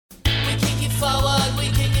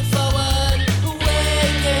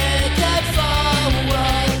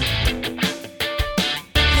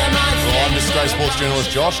Australian sports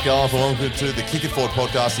journalist Josh Garth, and welcome to the Kick It Forward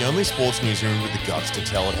podcast, the only sports newsroom with the guts to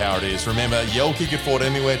tell it how it is. Remember, yell Kick It Forward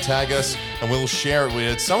anywhere, tag us, and we'll share it with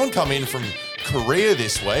it. Someone come in from Korea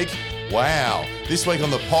this week. Wow. This week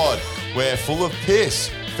on the pod, we're full of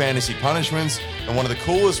piss, fantasy punishments, and one of the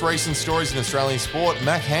coolest recent stories in Australian sport.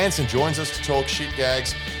 Mack Hansen joins us to talk shit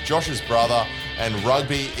gags, Josh's brother, and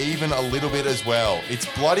rugby even a little bit as well. It's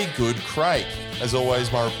bloody good, Craig. As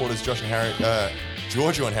always, my reporters Giorgio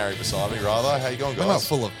and Harry beside me, rather. How you going, guys? We're not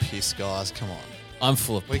full of piss, guys. Come on. I'm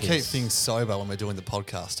full of We piss. keep things sober when we're doing the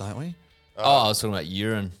podcast, don't we? I was talking about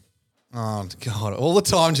urine. Oh, God. All the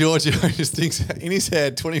time, Giorgio just thinks in his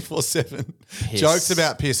head 24/7 jokes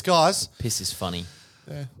about piss. Guys, Piss is funny.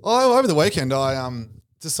 over the weekend, I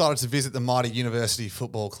decided to visit the mighty University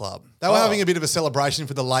Football Club. They were having a bit of a celebration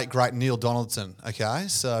for the late, great Neil Donaldson, okay?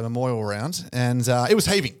 So, memorial round. And it was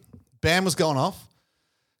heaving. Band was going off.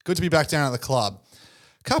 Good to be back down at the club.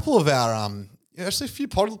 A couple of our, actually a few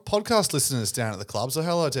podcast listeners down at the club. So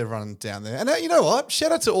hello to everyone down there. And you know what?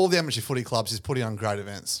 Shout out to all the amateur footy clubs who's putting on great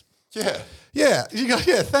events. Yeah. Yeah,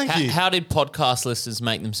 thank you. How did podcast listeners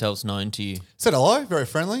make themselves known to you? Said hello, very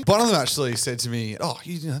friendly. One of them actually said to me,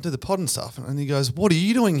 you do the pod and stuff. And he goes, what are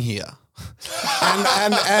you doing here?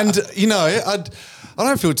 and you know, I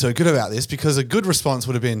don't feel too good about this because a good response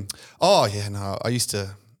would have been, I used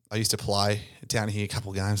to play down here a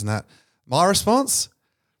couple of games and that. My response?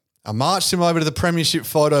 I marched him over to the premiership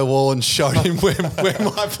photo wall and showed him where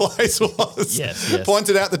my place was. Yes.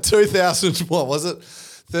 Pointed out the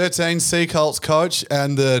 2013 Sea Colts coach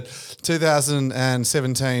and the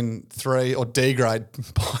 2017 3 or D grade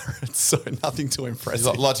Pirates. So nothing too impressive.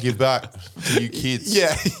 I'd like to give back to you kids.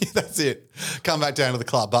 Yeah, that's it. Come back down to the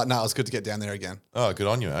club. But no, it was good to get down there again. Oh, good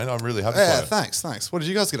on you, man. I'm really happy Yeah, for you. thanks. What did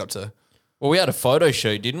you guys get up to? Well, we had a photo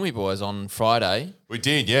shoot, didn't we, boys, on Friday? We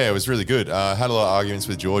did, yeah. It was really good. Had a lot of arguments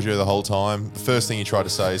with Giorgio the whole time. The first thing he tried to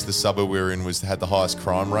say is the suburb we were in had the highest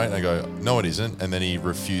crime rate. And I go, no, it isn't. And then he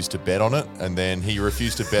refused to bet on it. And then he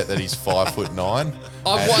refused to bet that he's 5'9".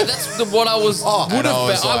 That's what I was. And I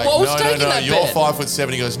was like, I was taking that you're bet.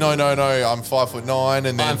 5'7". He goes, no, I'm 5'9". And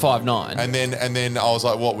then I'm 5'9". And then I was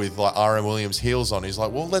like, what, with like RM Williams heels on? He's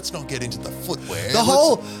like, well, let's not get into the footwear.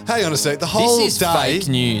 Hang on a sec. The whole This is day. fake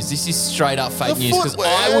news. This is straight up fake news because footwear.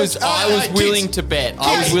 I was willing to bet.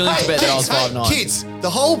 I was willing to bet that I was 5'9". Kids, the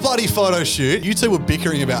whole bloody photo shoot, you two were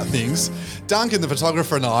bickering about things. Duncan, the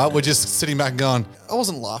photographer, and I were just sitting back and going, I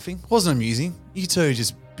wasn't laughing, wasn't amusing. You two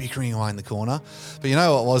just bickering away in the corner. But you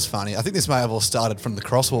know what was funny? I think this may have all started from the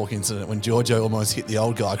crosswalk incident when Giorgio almost hit the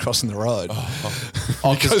old guy crossing the road.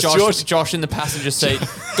 Because Josh in the passenger seat,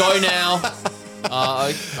 go now. All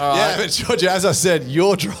right. Yeah, but Giorgio, as I said,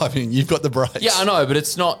 you're driving. You've got the brakes. Yeah, I know, but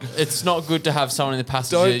it's not good to have someone in the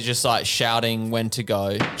passenger just like shouting when to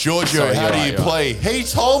go. Giorgio, Sorry, how do you're you right. play? He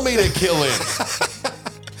told me to kill him.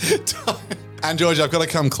 And Giorgio, I've got to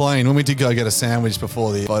come clean. When we did go get a sandwich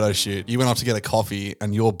before the photo shoot, you went off to get a coffee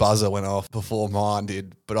and your buzzer went off before mine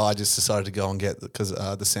did. But I just decided to go and get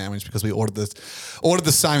the sandwich because we ordered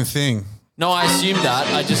the same thing. No, I assumed that.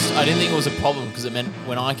 I didn't think it was a problem because it meant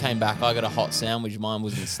when I came back, I got a hot sandwich. Mine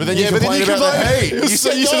wasn't. But then you complained about the heat. You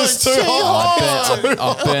said it's too hot.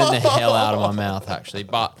 I burned the hell out of my mouth actually,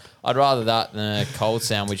 but I'd rather that than a cold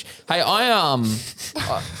sandwich. Hey, a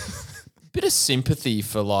bit of sympathy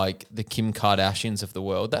for like the Kim Kardashians of the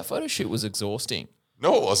world. That photo shoot was exhausting.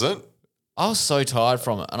 No, it wasn't. I was so tired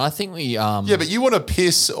from it, and I think we. Yeah, but you want to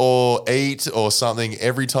piss or eat or something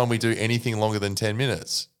every time we do anything longer than 10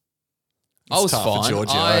 minutes. I was tough fine. for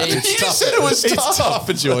Giorgio. You said it was tough. It's tough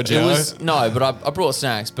for Giorgio. But I brought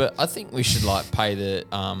snacks. But I think we should like pay the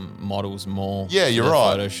models more. Yeah, for you're their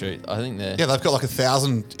right. Photo shoot. I think they're. Yeah, they've got like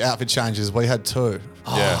 1,000 outfit changes. We had 2.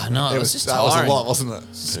 Yeah. No, it was just that tiring. was a lot, wasn't it?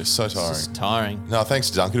 It's so tiring. It's tiring. No, thanks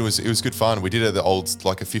to Duncan. It was good fun. We did it at the old,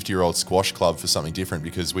 like a 50-year-old squash club for something different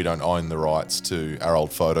because we don't own the rights to our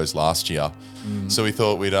old photos last year. So we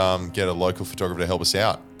thought we'd get a local photographer to help us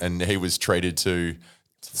out. And he was treated to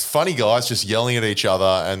funny guys just yelling at each other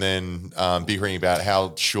and then bickering about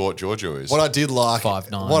how short Giorgio is. What I did like,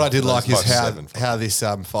 5'9". What I did like is 5'7". how this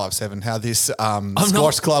 5'7", how this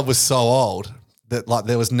squash club was so old that like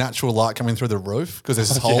there was natural light coming through the roof because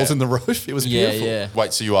there's holes in the roof. It was beautiful. Yeah.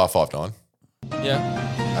 Wait, so you are 5'9"? Yeah.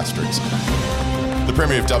 Asterisk. The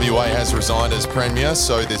Premier of WA has resigned as Premier,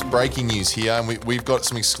 so there's breaking news here, and we've got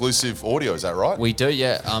some exclusive audio, is that right? We do,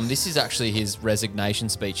 yeah. This is actually his resignation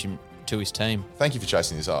speech to his team. Thank you for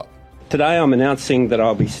chasing this up. Today I'm announcing that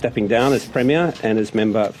I'll be stepping down as Premier and as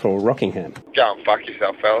member for Rockingham. Go and fuck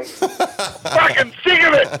yourself, fellas. Fucking sick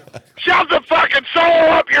of it! Shove the fucking soul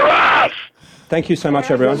up your ass! Thank you so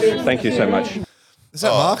much, everyone. Thank you so much. Is that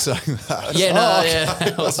Mark saying that? Yeah, no, yeah,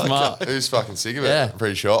 that was smart. Who's fucking sick of it? Yeah. I'm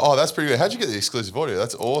pretty sure. Oh, that's pretty good. How'd you get the exclusive audio?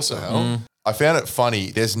 That's awesome. I found it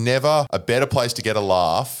funny. There's never a better place to get a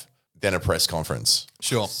laugh than a press conference.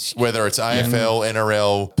 Sure. Whether it's AFL,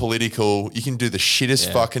 NRL, political, you can do the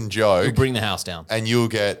shittest fucking joke. You'll bring the house down. And you'll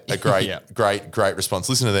get a great, great response.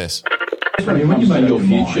 Listen to this. I mean, when you make your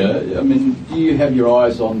future, I mean, do you have your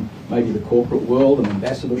eyes on maybe the corporate world, an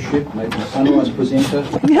ambassadorship, maybe a Sunrise presenter?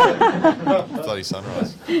 Bloody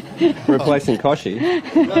Sunrise. Replacing Koshi.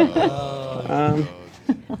 How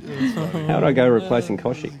would I go replacing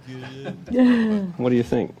Koshi? What do you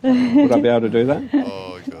think? Would I be able to do that?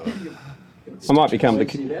 Oh, God. I might become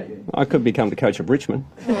I could become the coach of Richmond.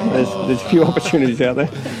 There's a few opportunities out there.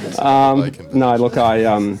 No, look,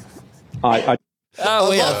 Oh,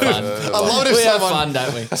 we have fun. I love it if We have fun,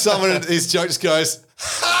 don't we? someone his joke just goes,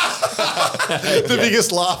 the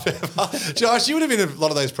biggest laugh ever. Josh, you would have been at a lot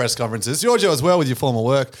of those press conferences. Giorgio as well with your former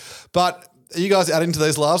work. But are you guys adding to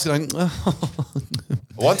these laughs going,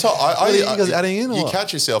 One time, are you guys adding in? Or you what?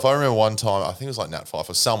 catch yourself. I remember one time, I think it was like Nat Fyfe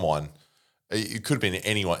or someone. It could have been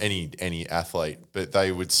anyone, any athlete, but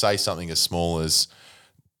they would say something as small as,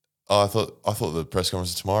 "Oh, I thought the press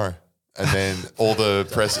conference was tomorrow," and then all the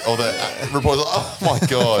reporters, are like, "Oh my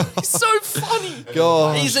God!" He's so funny.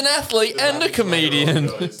 God. He's an athlete and a comedian.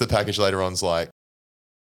 The package later on's like,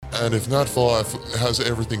 And if Nat Fyfe has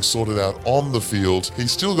everything sorted out on the field,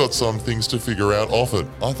 he's still got some things to figure out off it.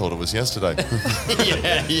 "I thought it was yesterday."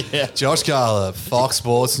 yeah. Josh Garler, Fox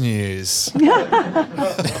Sports News.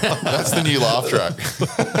 That's the new laugh track.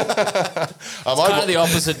 Kind of the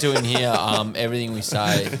opposite to in here. Everything we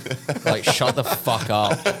say, like, shut the fuck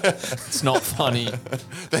up. It's not funny.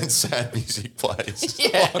 Then sad music plays.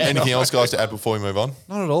 Yeah. Anything else, guys, to add before we move on?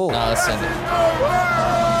 Not at all. Let's send it.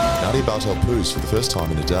 Nutty Bartel poos for the first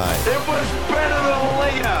time in a day. It was better than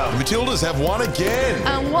Leo. The Matildas have won again.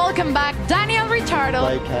 And welcome back, Daniel Ricciardo.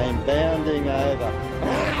 They came bounding over.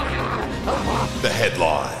 The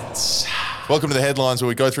headlines. Welcome to the headlines, where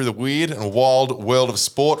we go through the weird and wild world of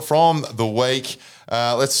sport from the week.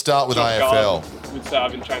 Let's start with AFL. Would say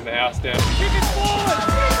I've been training the house down.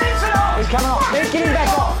 He's coming off. Get him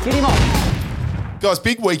back off. Get him off. Guys,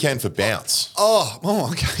 big weekend for bounce. Oh,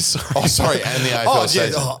 okay, sorry. Oh, sorry, and the AFL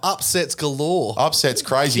season. Upsets galore. Upsets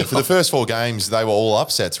crazy. For the first four games, they were all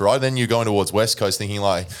upsets, right? Then you're going towards West Coast thinking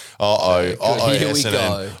like, Here we Essendon,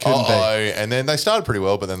 go. Couldn't be. and then they started pretty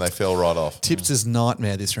well, but then they fell right off. Tipster's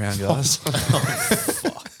nightmare this round, guys.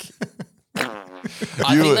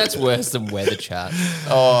 I think that's worse than weather chat.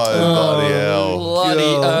 Oh, bloody hell.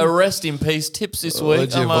 Bloody rest in peace tips this week.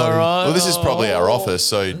 would you, Am I buddy? right? Well, this is probably our office,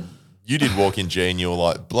 so you did walk in, G, and you were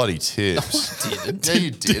like, bloody tips. Didn't. Yeah,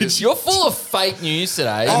 you did. You're full of fake news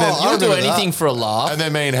today. I You'll do remember anything that. for a laugh. And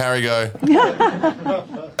then me and Harry go,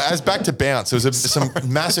 as back to bounce, there was some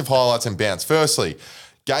massive highlights in bounce. Firstly,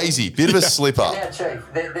 Gazy, bit of a slipper. Now, Chief,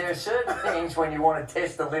 there are certain things when you want to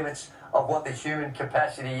test the limits of what the human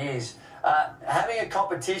capacity is. Having a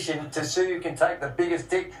competition to see who can take the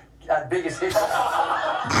biggest hit.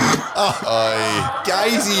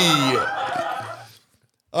 Gazy.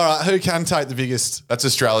 All right, who can take the biggest? That's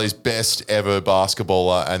Australia's best ever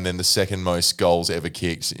basketballer, and then the second most goals ever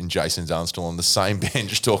kicked in Jason Dunstall on the same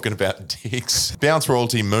bench talking about dicks. Bounce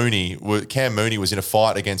royalty Cam Mooney was in a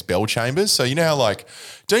fight against Bell Chambers. So you know how, like,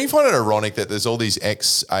 don't you find it ironic that there's all these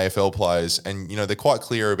ex-AFL players and, you know, they're quite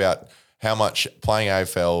clear about how much playing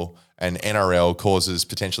AFL and NRL causes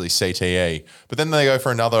potentially CTE, but then they go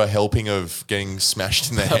for another helping of getting smashed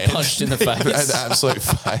in the head. Punched in the face. An absolute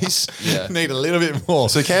face. Yeah. Need a little bit more.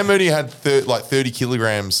 So Cam Mooney had 30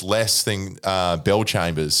 kilograms less than Bell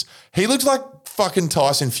Chambers. He looked like fucking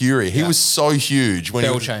Tyson Fury. He was so huge. When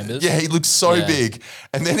Bell Chambers. Yeah, he looked so Yeah. big.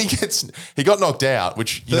 And then he got knocked out,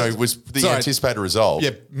 which, you know, was the anticipated result.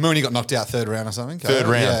 Yeah, Mooney got knocked out third round or something. Third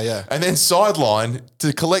round. Yeah. And then sideline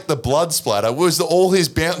to collect the blood splatter was all his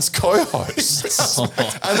bounce co-hosts.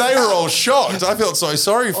 And they were all shocked. I felt so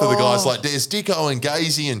sorry for the guys like Des Dicko and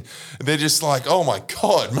Gazy, and they're just like, oh my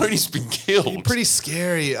God, Mooney's been killed. Pretty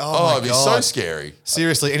scary. Oh, Oh, my it'd be God. so scary.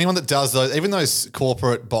 Seriously, anyone that does those, even those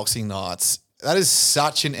corporate boxing nights, that is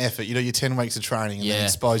such an effort. You know, your 10 weeks of training and then Yeah.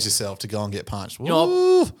 expose yourself to go and get punched. You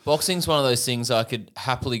know what? Boxing's one of those things I could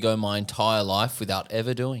happily go my entire life without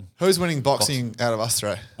ever doing. Who's winning boxing out of us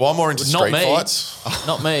three? Well, I'm more into Not street me. fights.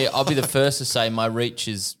 Not me. I'll be the first to say my reach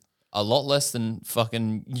is a lot less than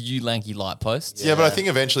fucking you lanky light posts. Yeah, but I think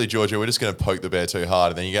eventually, Giorgio, we're just going to poke the bear too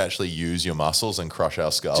hard, and then you can actually use your muscles and crush our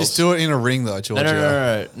skulls. Just do it in a ring though,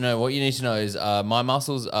 Giorgio. No. What you need to know is my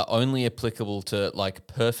muscles are only applicable to like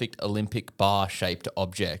perfect Olympic bar shaped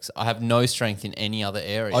objects. I have no strength in any other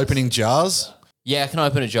area. Opening jars. Yeah, I can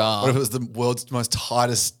open a jar. What if it was the world's most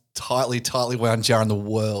tightly wound jar in the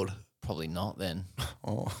world? Probably not then.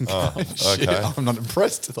 Shit, I'm not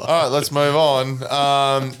impressed. All right, let's move on.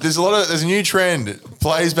 There's a new trend.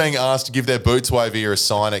 Players being asked to give their boots away via a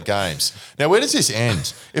sign at games. Now, where does this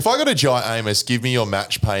end? If I got a Jai Amos, give me your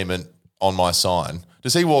match payment on my sign,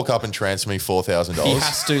 does he walk up and transfer me $4,000? He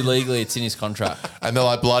has to legally. It's in his contract. And they're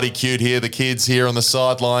like, bloody cute here, the kids here on the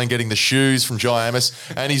sideline getting the shoes from Jai Amos.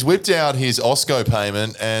 And he's whipped out his Osco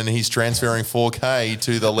payment and he's transferring $4K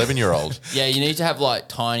to the 11-year-old. Yeah, you need to have like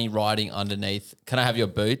tiny writing underneath. Can I have your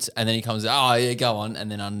boots? And then he comes, oh, yeah, go on. And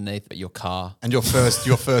then underneath your car. And your first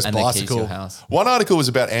and bicycle. The keys to your house. One article was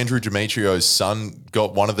about Andrew Demetrio's son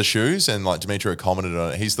got one of the shoes and like Demetrio commented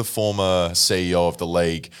on it. He's the former CEO of the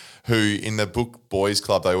league who in the book Boys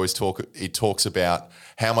Club, they always talks about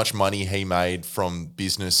how much money he made from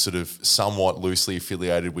business sort of somewhat loosely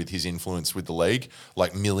affiliated with his influence with the league,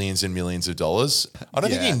 like millions and millions of dollars. I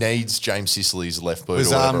don't think he needs James Sicily's left boot or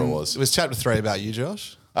whatever it was. It was chapter 3 about you,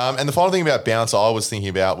 Josh. And the final thing about Bounce I was thinking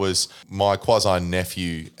about was my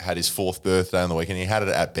quasi-nephew had his 4th birthday on the weekend. He had it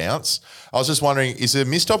at Bounce. I was just wondering, is a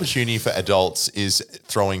missed opportunity for adults is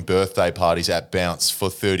throwing birthday parties at Bounce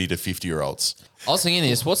for 30 to 50-year-olds? I was thinking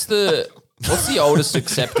this. What's the oldest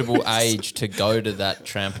acceptable age to go to that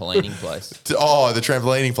trampolining place? The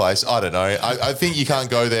trampolining place. I don't know. I think you can't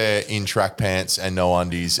go there in track pants and no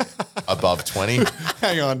undies above 20.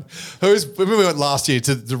 Hang on. When we went last year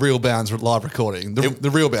to the Real Bounds live recording, the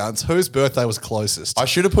Real Bounds, whose birthday was closest? I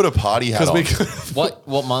should have put a party hat on.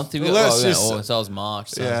 What month did we go? So it was March.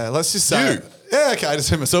 So. Yeah, let's just say. Yeah, okay.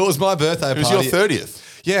 So it was my birthday party. It was your 30th.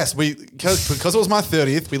 Yes, because it was my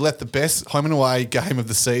 30th, we left the best home and away game of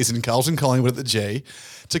the season, Carlton Collingwood at the G,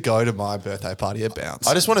 to go to my birthday party at Bounce.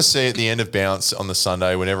 I just want to see at the end of Bounce on the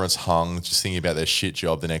Sunday when everyone's hung, just thinking about their shit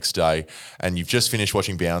job the next day, and you've just finished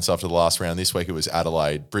watching Bounce after the last round. This week it was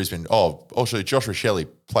Adelaide, Brisbane. Oh, actually, Josh Rochelle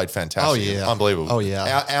played fantastic. Oh, yeah. Unbelievable. Oh,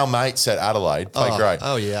 yeah. Our mates at Adelaide played great.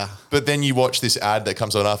 Oh, yeah. But then you watch this ad that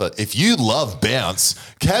comes on after, if you love Bounce,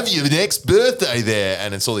 have your next birthday there.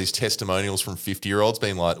 And it's all these testimonials from 50-year-olds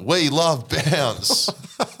being like, we love Bounce.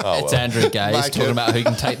 It's Andrew Gaze talking about who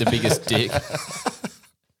can take the biggest dick.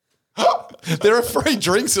 There are free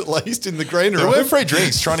drinks at least in the green room. There were free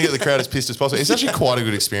drinks, trying to get the crowd as pissed as possible. It's actually quite a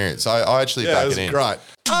good experience. I actually back it in. Great.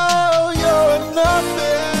 Oh, you're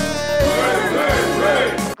nothing.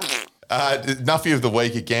 Nuffy of the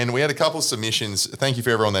week again. We had a couple of submissions. Thank you for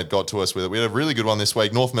everyone that got to us with it. We had a really good one this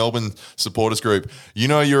week. North Melbourne supporters group. You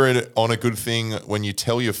know you're on a good thing when you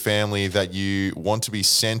tell your family that you want to be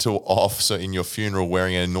sent off so in your funeral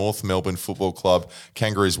wearing a North Melbourne Football Club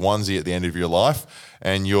Kangaroos onesie at the end of your life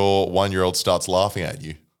and your 1-year-old starts laughing at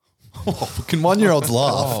you. Oh, can 1-year-olds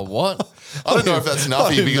laugh? Oh, what? I don't know if that's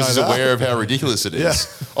Nuffy because he's aware of how ridiculous it is.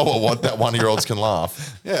 Yeah. Oh, well, what that 1-year-olds can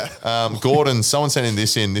laugh. Yeah. Gordon, someone sent in.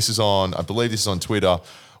 This is on, I believe this is on Twitter.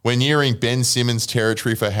 We're nearing Ben Simmons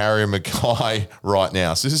territory for Harry Mackay right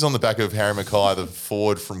now. So this is on the back of Harry Mackay, the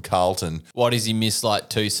forward from Carlton. What, does he miss like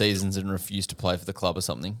 2 seasons and refuse to play for the club or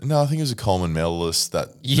something? No, I think he was a Coleman medalist.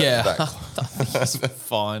 That's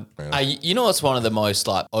fine. You know what's one of the most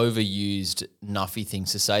like overused Nuffy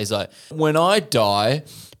things to say is like, when I die,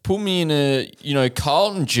 put me in a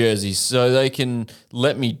Carlton jersey so they can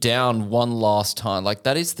let me down one last time. Like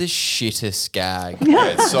that is the shittest gag.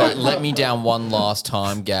 Yeah, so let me down one last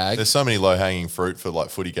time gag. There's so many low-hanging fruit for like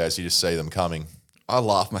footy gags, you just see them coming. I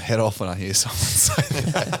laugh my head off when I hear someone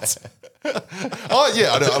say that. Oh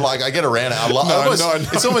yeah, I get around it. I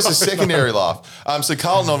laugh. It's almost a secondary laugh. So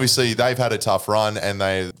Carlton obviously they've had a tough run,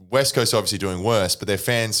 and West Coast obviously doing worse, but their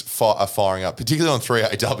fans are firing up, particularly on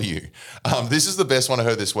 3AW. This is the best one I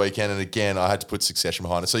heard this weekend, and again I had to put Succession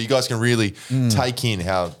behind it, so you guys can really take in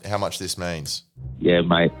how much this means. Yeah,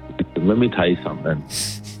 mate. Let me tell you something.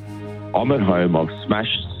 I'm at home. I've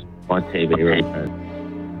smashed my TV remote.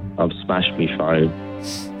 I've smashed my phone.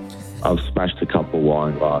 I've smashed a couple of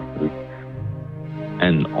wine glasses.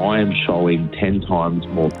 And I am showing 10 times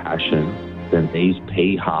more passion than these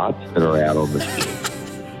pea hearts that are out on the field.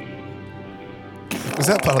 Was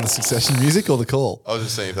that part of the Succession music or the call? I was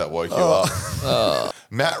just seeing if that woke you up.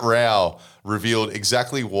 Matt Rao revealed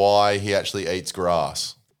exactly why he actually eats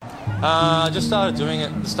grass. I just started doing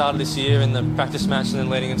it at the start of this year in the practice match and then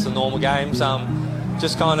leading into the normal games.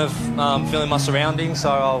 Just kind of feeling my surroundings, so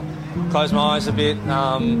I'll close my eyes a bit,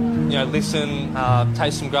 listen,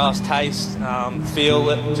 taste some grass, feel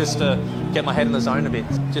it, just to get my head in the zone a bit.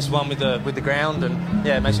 Just one with the ground, and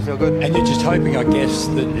it makes you feel good. And you're just hoping, I guess,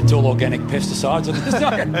 that it's all organic pesticides and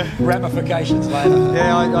there's no ramifications later.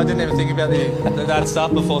 Yeah, I didn't even think about that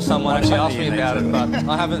stuff before someone actually asked me about it, but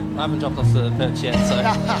I haven't dropped off the perch yet, so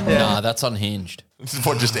yeah. Nah, that's unhinged.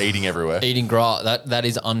 What, just eating everywhere? Eating grass, that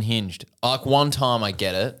is unhinged. Like one time I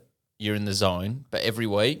get it, you're in the zone, but every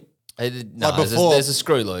week, there's a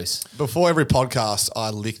screw loose. Before every podcast, I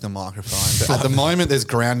lick the microphone. But at the moment, there's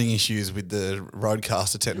grounding issues with the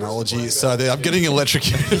roadcaster technology, so I'm getting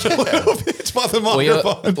electrocuted a little bit by the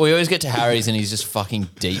microphone. We always get to Harry's and he's just fucking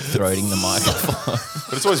deep-throating the microphone.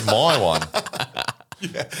 But it's always my one.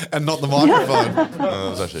 Yeah, and not the microphone. That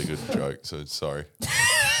was actually a good joke, so sorry.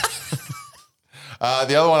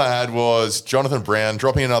 The other one I had was Jonathan Brown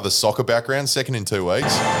dropping another soccer background, second in 2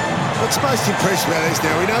 weeks. What's most impressive about this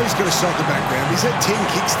now, we know he's got a soccer background. He's had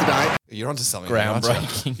 10 kicks today. You're onto something.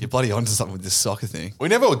 Groundbreaking. You're bloody onto something with this soccer thing. We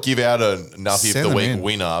never give out a Nuffy Send of the them Week in.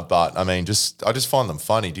 winner, but I mean, I just find them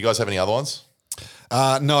funny. Do you guys have any other ones?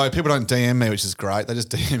 No, people don't DM me, which is great. They just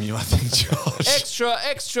DM you, I think, Josh.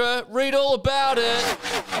 Extra, read all about it.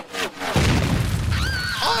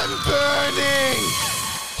 I'm burning!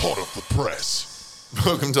 Hot off the press.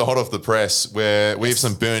 Welcome to Hot Off the Press, where we have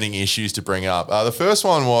some burning issues to bring up. The first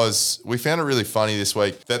one was, we found it really funny this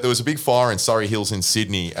week that there was a big fire in Surrey Hills in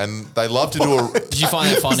Sydney, and they love to do a... Did you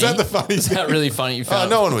find that funny? Is that the funny Is that really funny you found?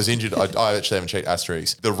 No one was injured. I actually haven't checked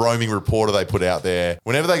asterisks. The roaming reporter they put out there,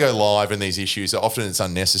 whenever they go live in these issues, often it's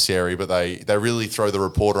unnecessary, but they really throw the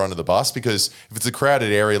reporter under the bus, because if it's a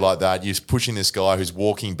crowded area like that, you're pushing this guy who's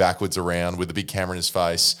walking backwards around with a big camera in his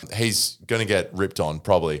face. He's going to get ripped on,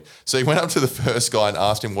 probably. So he went up to the first guy and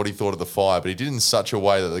asked him what he thought of the fire, but he did it in such a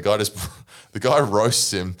way that the guy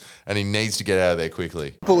roasts him, and he needs to get out of there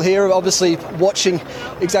quickly. People here are obviously watching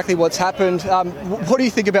exactly what's happened. What do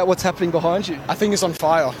you think about what's happening behind you? I think it's on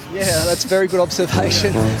fire. Yeah, that's a very good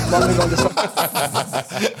observation. Might move on to something.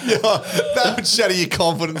 That would shatter your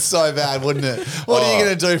confidence so bad, wouldn't it? What are you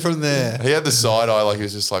going to do from there? He had the side eye, like he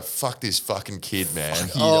was just like, fuck this fucking kid, man.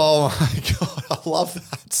 Oh my God, I love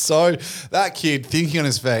that. So that kid thinking on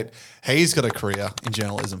his feet, he's got a career in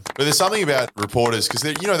journalism. But there's something about reporters, because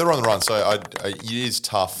they're on the run, so it is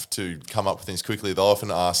tough to come up with things quickly. They'll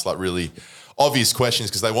often ask like really obvious questions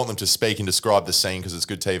because they want them to speak and describe the scene because it's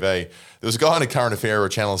good TV. There was a guy on a current affair or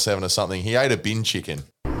Channel 7 or something. He ate a bin chicken.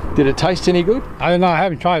 Did it taste any good? I don't know, I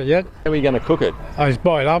haven't tried it yet. How are you going to cook it? I just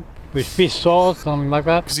boil it up with fish sauce, something like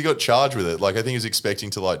that. Because he got charged with it. Like, I think he was expecting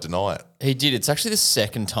to like deny it. He did. It's actually the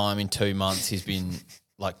second time in 2 months he's been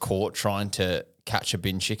like caught trying to catch a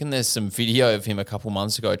bin chicken. There's some video of him a couple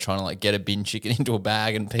months ago trying to like get a bin chicken into a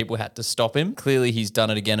bag and people had to stop him. Clearly he's done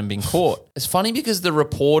it again and been caught. It's funny because the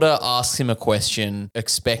reporter asks him a question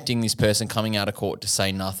expecting this person coming out of court to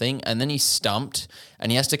say nothing, and then he's stumped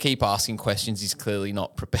and he has to keep asking questions he's clearly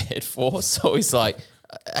not prepared for. So he's like,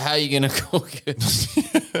 how are you going to cook it?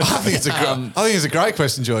 I think it's a great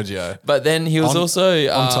question, Giorgio. But then he was also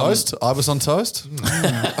on toast. Ibis on toast.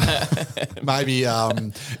 Maybe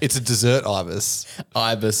it's a dessert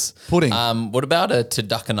ibis pudding. What about a to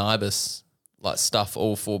duck and ibis? Like stuff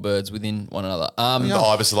all four birds within one another. The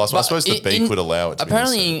ibis is the last one. I suppose the beak would allow it to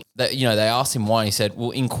apparently, they asked him why, and he said,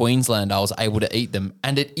 well, in Queensland I was able to eat them,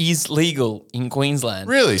 and it is legal in Queensland.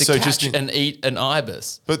 Really? To So catch just and eat an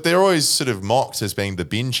ibis. But they're always sort of mocked as being the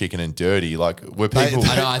bin chicken and dirty. Like, where people...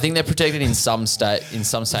 I know, I think they're protected in some states,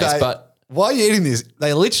 but... Why are you eating this?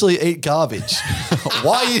 They literally eat garbage.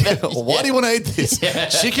 Why do you want to eat this? Yeah.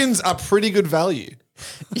 Chickens are pretty good value.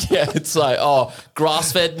 Yeah, it's like,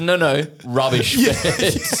 grass-fed? No, rubbish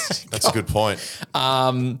fed. That's a good point.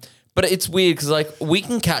 But it's weird because like we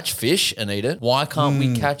can catch fish and eat it. Why can't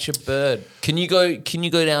we catch a bird? Can you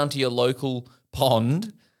go down to your local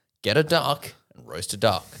pond, get a duck, and roast a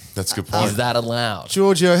duck? That's a good point. Is that allowed?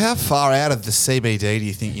 Giorgio, how far out of the CBD do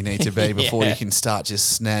you think you need to be before you can start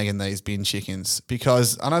just snagging these bin chickens?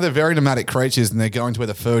 Because I know they're very nomadic creatures and they're going to where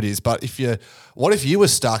the food is, but what if you were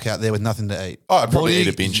stuck out there with nothing to eat? Oh, I'd probably eat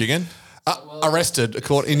a bin chicken. Arrested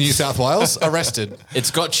in New South Wales. Arrested.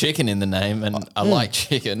 It's got chicken in the name, and I like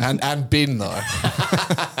chicken. And bin though.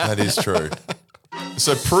 That is true.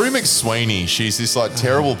 So Prue McSweeney, she's this like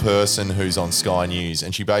terrible person who's on Sky News,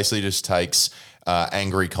 and she basically just takes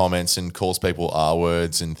angry comments and calls people R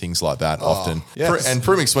words and things like that often. Yes. And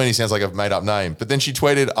Prue McSweeney sounds like a made up name, but then she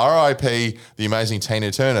tweeted, "R.I.P. the amazing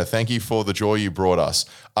Tina Turner. Thank you for the joy you brought us.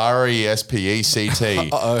 R-E-S-P-E-C-T."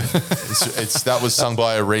 That was sung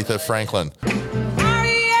by Aretha Franklin.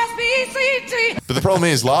 But the problem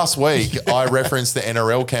is, last week I referenced the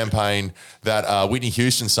NRL campaign that Whitney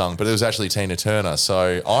Houston sung, but it was actually Tina Turner.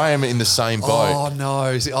 So I am in the same boat. Oh,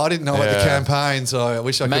 no. See, I didn't know about the campaign, so I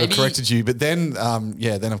wish I could have corrected you. But then,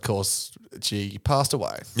 then, of course, she passed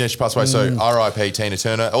away. Yeah, she passed away. So RIP Tina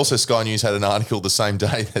Turner. Also, Sky News had an article the same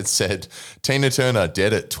day that said Tina Turner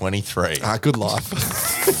dead at 23. Good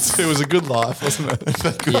life. It was a good life, wasn't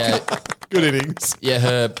it? Good innings. Yeah,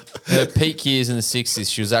 her peak years in the 60s,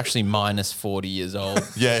 she was actually minus 40 years old.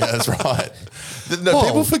 Yeah, that's right. No,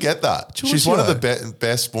 people forget that. Giorgio. She's one of the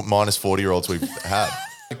best minus 40-year-olds we've had.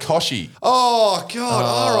 Koshi. Oh,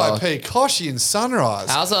 God. R.I.P. Koshi in Sunrise.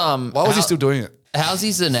 Why was he still doing it? How's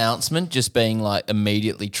his announcement just being like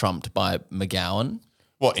immediately trumped by McGowan?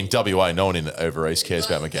 What, in WA, no one in the over east cares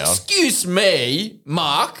about McGowan. Excuse me,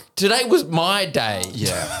 Mark. Today was my day.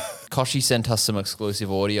 Yeah. Koshi sent us some exclusive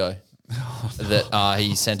audio. That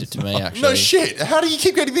he sent it to me, actually. No shit. How do you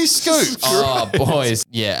keep getting these scoops? Oh, boys.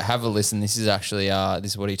 Yeah, have a listen. This is actually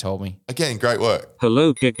this is what he told me. Again, great work.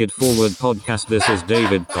 Hello, Kick It Forward podcast. This is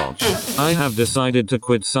David Koch. I have decided to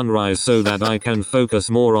quit Sunrise so that I can focus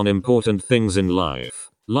more on important things in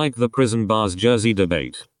life, like the prison bars jersey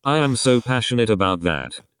debate. I am so passionate about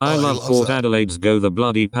that. I love Port Adelaide's Go the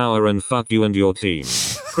Bloody Power and fuck you and your team.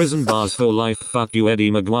 Prison bars for life, fuck you Eddie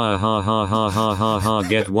Maguire, ha ha ha ha ha ha,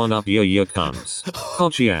 get one up you cunts.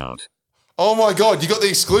 Kochi out. Oh my God, you got the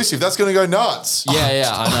exclusive. That's going to go nuts.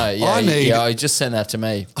 Yeah, I know. Yeah, he just sent that to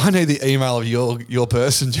me. I need the email of your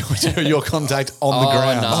person, Giorgio, your contact on the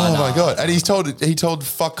ground. My God. And he told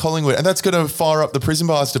fuck Collingwood. And that's going to fire up the prison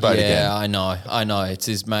bars debate again. Yeah, I know. It's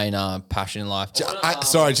his main passion in life.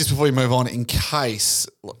 Sorry, just before we move on, in case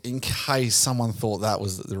someone thought that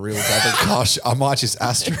was the real David Koch, I might just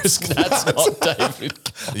asterisk That's not David.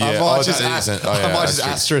 I might just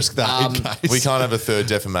asterisk that in case. We can't have a third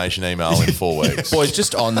defamation email in 4 weeks. Boys,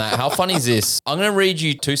 just on that, how funny is this? I'm going to read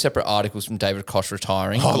you 2 separate articles from David Koch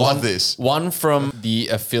retiring. I love this. One from the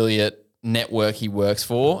affiliate network he works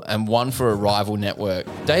for and one for a rival network.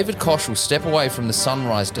 David Koch will step away from the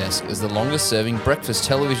Sunrise desk as the longest serving breakfast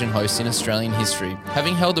television host in Australian history,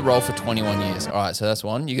 having held the role for 21 years. All right, so that's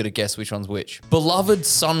one. You got to guess which one's which. Beloved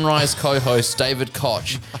Sunrise co-host David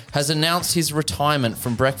Koch has announced his retirement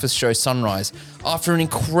from breakfast show Sunrise after an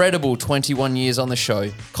incredible 21 years on the show.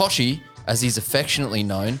 Kochie, as he's affectionately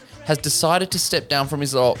known, has decided to step down from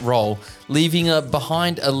his role, leaving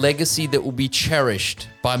behind a legacy that will be cherished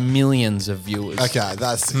by millions of viewers. Okay,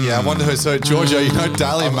 that's I wonder who. So Giorgio, you know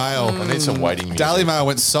Daily Mail. I need some waiting music. Daily Mail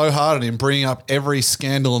went so hard on him, bringing up every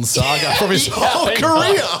scandal and saga from his whole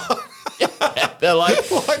career. They're like,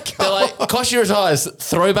 Kochie retires.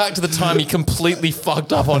 Throwback to the time he completely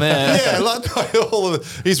fucked up on air. Yeah, like all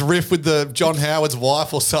of his riff with the John Howard's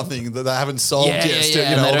wife or something that they haven't solved yet.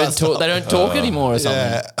 Yeah. And they don't talk anymore or something.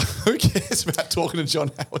 Yeah. Who cares about talking to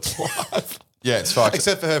John Howard's wife? Yeah, it's fucked.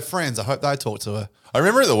 Except for her friends. I hope they talk to her. I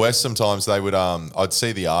remember at the West sometimes they would, I'd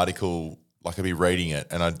see the article, like I'd be reading it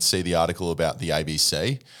and I'd see the article about the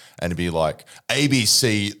ABC and it'd be like,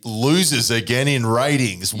 ABC loses again in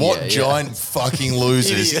ratings. What giant fucking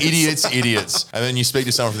losers. Idiots. And then you speak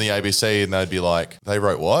to someone from the ABC and they'd be like, they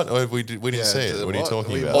wrote what? Oh, we didn't see it. What are you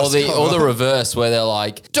talking about? Or the reverse where they're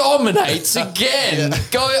like, dominates again.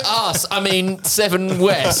 Go us. I mean, 7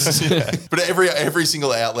 West. But every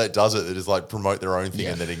single outlet does it. They just like promote their own thing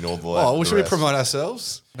and then ignore the left. Oh, well, should we promote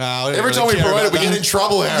ourselves? No, every time we promote it, we get in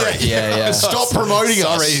trouble, Harry. Yeah. Stop promoting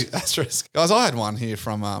us. Sorry, asterisk. Guys, I had one here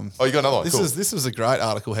from... oh, you got another one? This was a great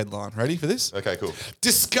article headline. Ready for this? Okay, cool.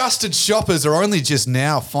 Disgusted shoppers are only just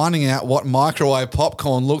now finding out what microwave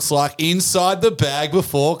popcorn looks like inside the bag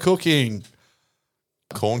before cooking.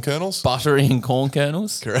 Corn kernels? Buttery and corn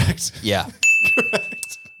kernels? Correct. Yeah.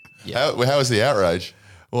 Correct. Yeah. How was the outrage?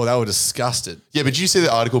 Well, they were disgusted. Yeah, but did you see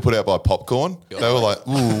the article put out by Popcorn? They were like,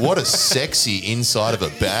 ooh, what a sexy inside of a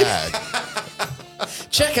bag.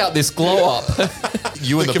 Check out this glow up.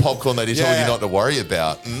 You and the popcorn they told you not to worry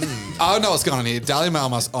about. I know what's going on here. Daily Mail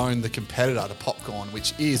must own the competitor to popcorn,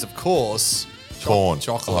 which is, of course... Corn.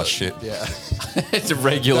 Chocolate. Oh, shit. Yeah. It's a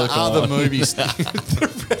regular corn. Other movies. The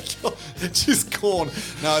regular... Just corn.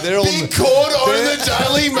 No, they're all... Big corn on the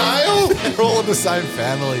Daily Mail? They're all in the same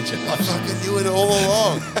family. I fucking knew it all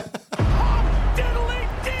along.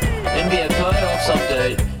 NBA playoffs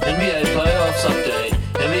update. NBA playoffs update.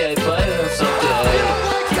 NBA playoffs update.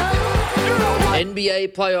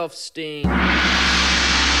 NBA playoff sting.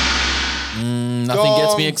 Nothing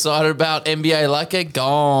gets me excited about NBA like a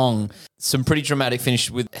gong. Some pretty dramatic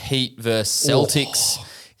finish with Heat versus Celtics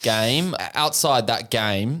game. Outside that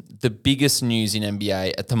game, the biggest news in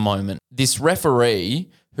NBA at the moment, this referee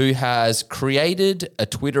who has created a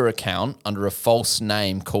Twitter account under a false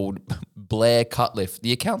name called Blair Cutliff.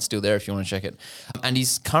 The account's still there if you want to check it. And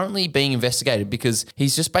he's currently being investigated because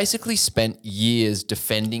he's just basically spent years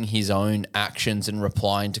defending his own actions and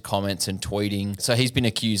replying to comments and tweeting. So he's been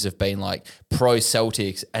accused of being like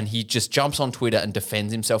pro-Celtics, and he just jumps on Twitter and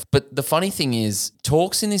defends himself. But the funny thing is,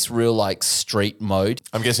 talks in this real like street mode.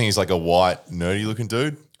 I'm guessing he's like a white, nerdy looking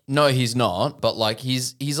dude. No, he's not. But like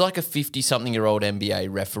he's like a 50-something-year-old NBA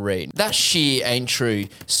referee. That shit ain't true.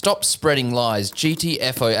 Stop spreading lies.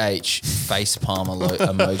 GTFOH facepalm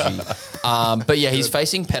emoji. But yeah, he's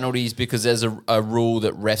facing penalties because there's a rule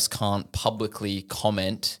that refs can't publicly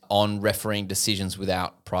comment on refereeing decisions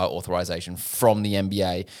without prior authorization from the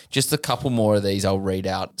NBA. Just a couple more of these I'll read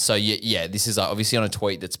out. So yeah, this is obviously on a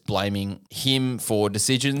tweet that's blaming him for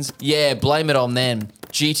decisions. Yeah, blame it on them.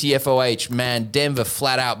 GTFOH, man, Denver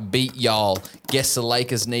flat out beat y'all. Guess the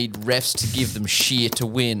Lakers need refs to give them sheer to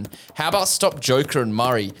win. How about stop Joker and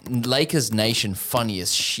Murray? Lakers Nation funny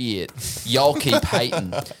as shit. Y'all keep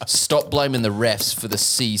hating. Stop blaming the refs for the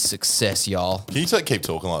C's success, y'all. Can you keep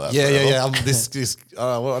talking like that? Yeah, forever? yeah.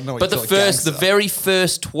 I don't know what But you call it, the very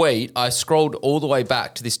first tweet, I scrolled all the way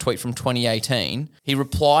back to this tweet from 2018. He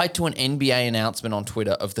replied to an NBA announcement on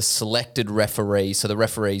Twitter of the selected referees, so the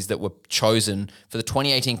referees that were chosen for the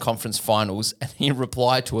 2018 conference finals, and he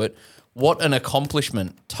replied to it, "What an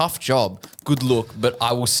accomplishment. Tough job. Good look, but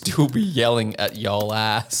I will still be yelling at y'all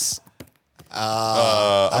ass."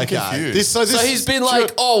 I'm confused. So he's been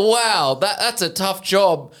like, "Oh wow, that's a tough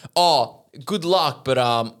job. Oh, good luck, but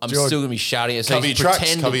I'm still gonna be shouting it." So Cover he's your tracks,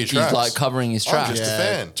 pretending cover your he's tracks. like covering his tracks. I'm just a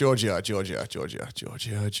fan. Giorgio.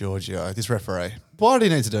 This referee. Why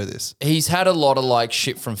did he need to do this? He's had a lot of like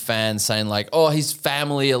shit from fans saying like, oh, his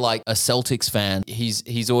family are like a Celtics fan.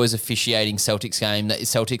 He's always officiating Celtics game. That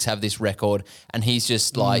Celtics have this record, and he's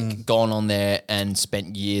just like gone on there and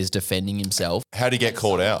spent years defending himself. How'd he get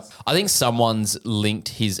caught out? I think someone's linked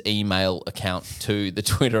his email account to the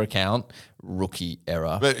Twitter account. Rookie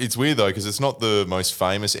error. But it's weird though, because it's not the most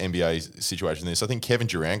famous NBA situation. This, I think Kevin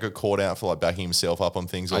Durant got caught out for like backing himself up on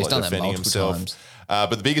things or he's like done that defending multiple himself. times.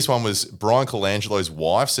 But the biggest one was Brian Colangelo's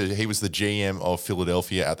wife. So he was the GM of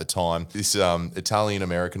Philadelphia at the time. This Italian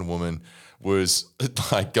American woman was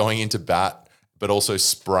like going into bat, but also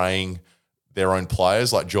spraying their own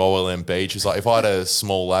players, like Joel Embiid. She's like, if I had a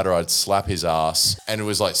small ladder, I'd slap his ass. And it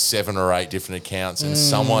was like 7 or 8 different accounts. And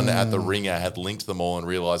someone at the Ringer had linked them all and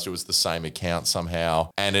realized it was the same account somehow.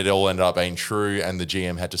 And it all ended up being true. And the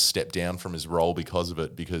GM had to step down from his role because of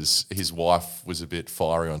it, because his wife was a bit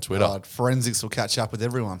fiery on Twitter. God, forensics will catch up with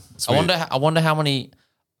everyone. I wonder how many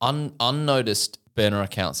unnoticed burner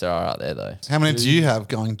accounts there are out there though. How many do you have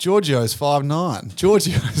going? Giorgio's 5'9".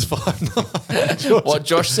 Giorgio's 5'9". What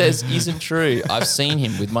Josh says isn't true. I've seen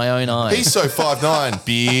him with my own eyes. He's so 5'9",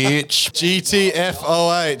 bitch.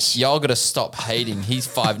 GTFOH. Y'all got to stop hating. He's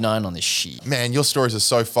 5'9" on this shit. Man, your stories are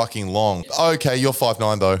so fucking long. Okay, you're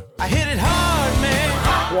 5'9" though. I hit it hard,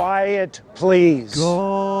 man. Quiet, please.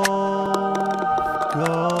 Go.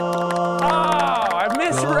 Oh, I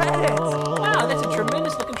misread it. Wow, that's a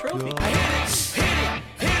tremendous looking trophy.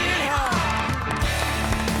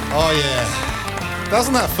 Oh, yeah.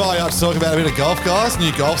 Doesn't that fire you up to talk about a bit of golf, guys?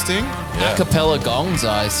 New golf sting? A cappella gongs,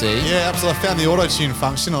 I see. Yeah, absolutely. I found the auto-tune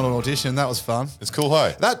function on an audition. That was fun. It's cool,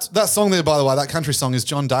 hey? That song there, by the way, that country song is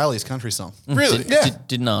John Daly's country song. Really?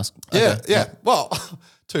 Didn't ask. Yeah, Okay. yeah. Well,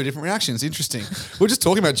 2 different reactions. Interesting. We're just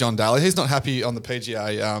talking about John Daly. He's not happy on the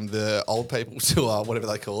PGA, the old people tour, whatever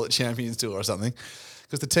they call it, Champions Tour or something,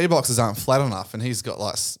 because the tee boxes aren't flat enough, and he's got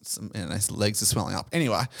like his legs are swelling up.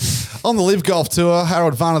 Anyway, on the Live Golf Tour,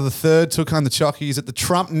 Harold Varner III took home the chockies at the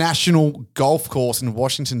Trump National Golf Course in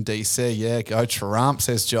Washington, D.C. Yeah, go Trump,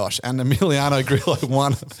 says Josh. And Emiliano Grillo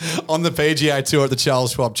won on the PGA Tour at the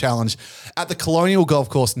Charles Schwab Challenge at the Colonial Golf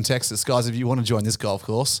Course in Texas. Guys, if you want to join this golf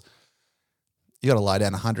course, you got to lay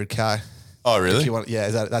down $100K. Oh, really? If you want, yeah,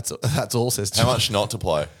 that's all, says Josh. How much not to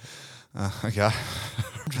play? Okay.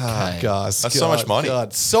 Oh, guys. That's so much money.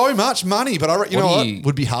 God, so much money. But you know what?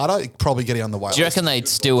 Would be harder. Probably getting on the wait Do you list. reckon they'd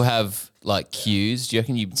still have like queues? Do you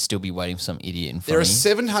reckon you'd still be waiting for some idiot in front There are of you?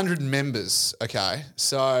 700 members. Okay.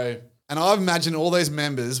 So, and I imagine all these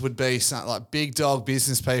members would be some, like big dog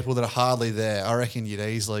business people that are hardly there. I reckon you'd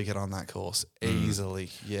easily get on that course.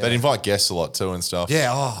 Easily. Yeah. They'd invite guests a lot too and stuff. Yeah.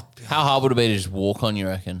 Oh, How hard would it be to just walk on, you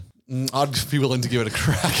reckon? I'd be willing to give it a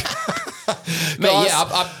crack. Mate,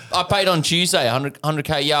 yeah, I paid on Tuesday,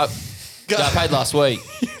 100K. Yeah, I paid last week.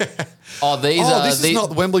 Oh, this is not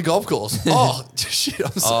the Wembley Golf Course. Oh, shit,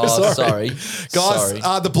 I'm so sorry. Guys,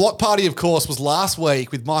 the Block Party, of course, was last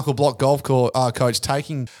week with Michael Block, golf coach, coming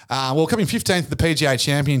 15th at the PGA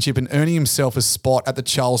Championship and earning himself a spot at the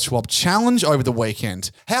Charles Schwab Challenge over the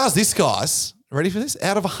weekend. How's this, guys? ready for this?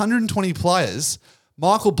 Out of 120 players,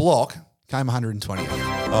 Michael Block came 120th.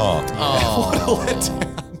 Oh. What a letdown.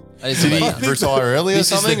 Did he retire early or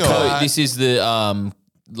something? This is the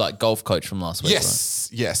golf coach from last week. Yes,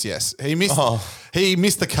 right? yes. He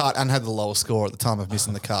missed the cut and had the lowest score at the time of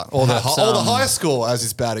missing the cut, or the highest score as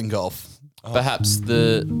is bad in golf. Perhaps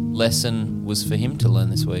the lesson was for him to learn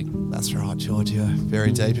this week. That's right, Giorgio.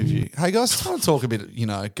 Very deep of you. Hey guys, just want to talk a bit.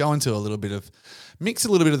 Go into mix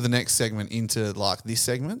a little bit of the next segment into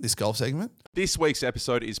this golf segment. This week's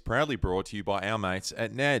episode is proudly brought to you by our mates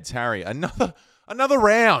at Ned's. Harry, another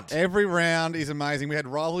round. Every round is amazing. We had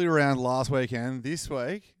rivalry round last weekend. This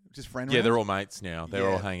week, just friend round. Yeah, they're all mates now. They're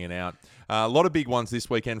all hanging out. A lot of big ones this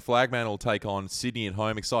weekend. Flagman will take on Sydney at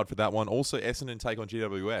home. Excited for that one. Also, Essendon take on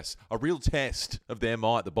GWS. A real test of their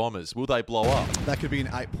might, the Bombers. Will they blow up? That could be an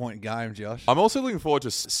 8-point game, Josh. I'm also looking forward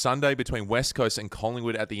to Sunday between West Coast and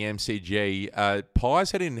Collingwood at the MCG.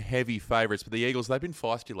 Pies head in heavy favourites, but the Eagles, they've been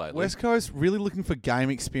feisty lately. West Coast really looking for game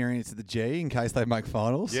experience at the G in case they make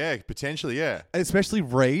finals. Yeah, potentially, yeah. Especially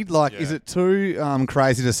Reid. Is it too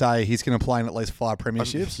crazy to say he's going to play in at least 5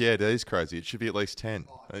 premierships? Yeah, it is crazy. It should be at least 10.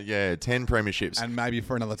 10 premierships. And maybe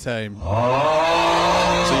for another team. So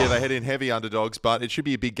yeah, they head in heavy underdogs, but it should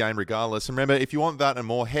be a big game regardless. And remember, if you want that and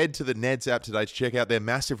more, head to the Neds app today to check out their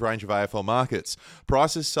massive range of AFL markets.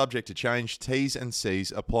 Prices subject to change, T's and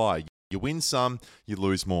C's apply. You win some, you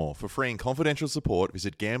lose more. For free and confidential support,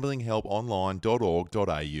 visit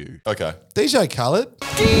gamblinghelponline.org.au. Okay. DJ Khaled.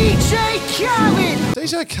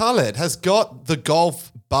 DJ Khaled has got the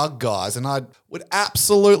golf bug, guys, and I would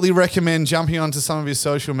absolutely recommend jumping onto some of his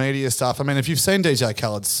social media stuff. I mean, if you've seen DJ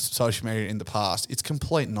Khaled's social media in the past, it's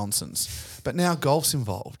complete nonsense. But now golf's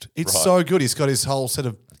involved. It's so good. He's got his whole set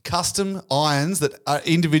of custom irons that are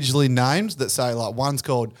individually named that say, one's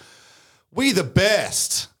called We the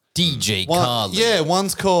Best. DJ Khaled. Yeah,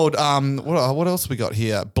 one's called, what else we got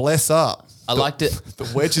here? Bless Up. I liked it.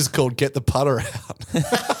 The wedge is called Get the Putter Out.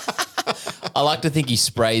 I like to think he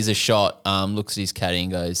sprays a shot, looks at his caddy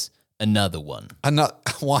and goes, another one.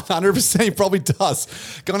 100%, he probably does.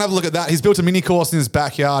 Go and have a look at that. He's built a mini course in his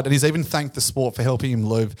backyard and he's even thanked the sport for helping him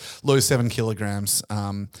lose 7 kilograms.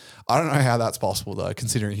 I don't know how that's possible though,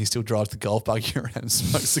 considering he still drives the golf buggy around and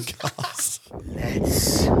smokes cigars.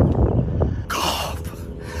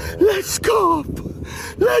 Let's go.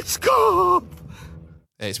 Let's go.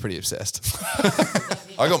 Yeah, he's pretty obsessed.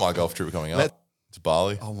 I got my golf trip coming up to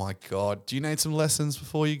Bali. Oh my God. Do you need some lessons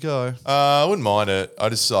before you go? I wouldn't mind it. I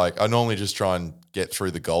normally just try and get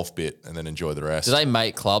through the golf bit and then enjoy the rest. Do they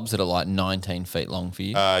make clubs that are 19 feet long for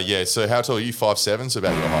you? Yeah. So how tall are you? 5'7", so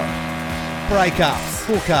about your height. Breakups,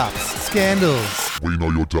 hookups, scandals. We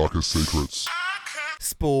know your darkest secrets.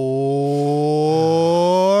 Sports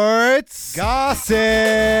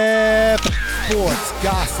gossip. Sports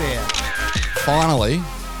gossip. Finally,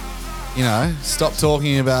 stop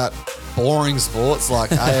talking about boring sports like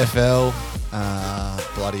AFL.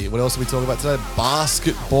 What else are we talking about today?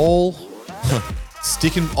 Basketball.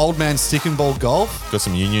 Old man stick and ball golf. Got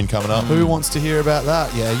some union coming up. Who wants to hear about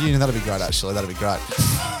that? Yeah, union, that'd be great actually. That'd be great.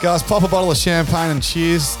 Guys, pop a bottle of champagne and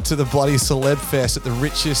cheers to the bloody celeb fest at the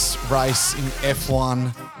richest race in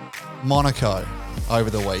F1 Monaco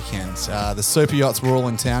over the weekend. The super yachts were all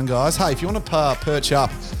in town, guys. Hey, if you want to perch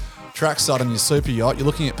up trackside on your super yacht, you're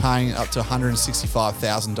looking at paying up to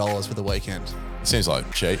 $165,000 for the weekend. Seems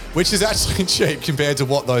like cheap. Which is actually cheap compared to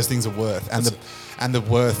what those things are worth and the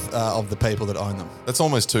worth of the people that own them. That's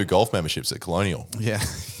almost 2 golf memberships at Colonial. Yeah.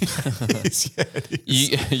 It is.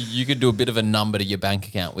 You could do a bit of a number to your bank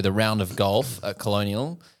account with a round of golf at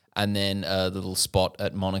Colonial and then a little spot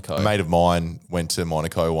at Monaco. A mate of mine went to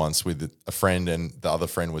Monaco once with a friend, and the other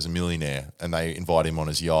friend was a millionaire, and they invited him on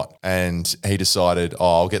his yacht. And he decided,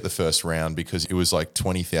 I'll get the first round because it was like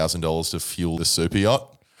 $20,000 to fuel the super yacht.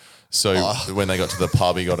 So when they got to the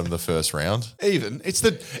pub, he got him the first round. Even it's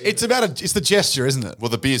the gesture, isn't it? Well,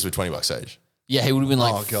 the beers were $20 each. Yeah, he would have been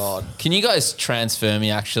like, "Oh God, can you guys transfer me?"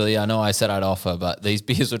 Actually, I know I said I'd offer, but these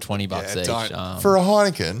beers were $20 each. For a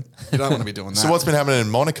Heineken, you don't want to be doing that. So what's been happening in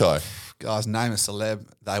Monaco? Guys, name a celeb.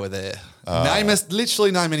 They were there.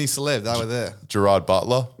 Literally name any celeb. They were there. Gerard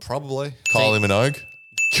Butler, probably. Kylie Minogue.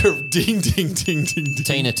 Ding, ding, ding, ding, ding.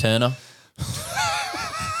 Tina Turner.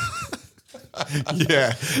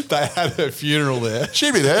 Yeah, they had her funeral there.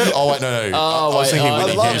 She'd be there. Oh, wait, no. I was thinking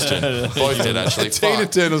Whitney Houston. Both did, actually. Tina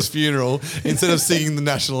Turner's funeral instead of singing the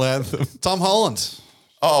national anthem. Tom Holland.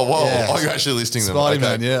 Oh, well, yeah. You're actually listing them.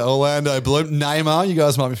 Spider-Man, yeah. Orlando Bloom. Neymar, you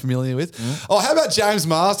guys might be familiar with. Oh, how about James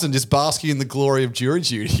Marsden just basking in the glory of jury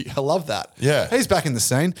duty? I love that. Yeah. He's back in the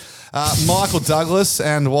scene. Michael Douglas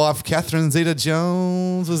and wife Catherine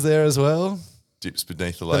Zeta-Jones was there as well. dips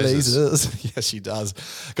beneath the lasers. Lasers. Yes, she does.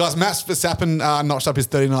 Guys, Max Verstappen notched up his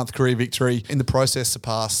 39th career victory, in the process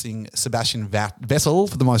surpassing Sebastian Vettel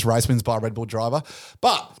for the most race wins by a Red Bull driver.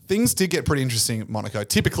 But things did get pretty interesting at Monaco.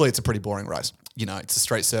 Typically, it's a pretty boring race. You know, it's a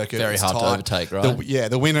straight circuit. Very it's hard to tight. overtake, right?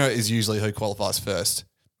 The winner is usually who qualifies first.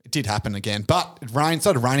 It did happen again, but it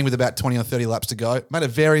started raining with about 20 or 30 laps to go. Made it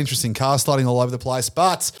very interesting, car sliding all over the place.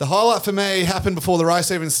 But the highlight for me happened before the race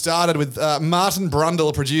even started, with Martin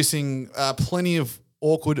Brundle producing plenty of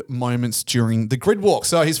awkward moments during the grid walk.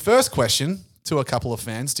 So his first question to a couple of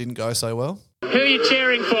fans didn't go so well. Who are you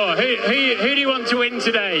cheering for? Who do you want to win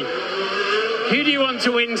today? Who do you want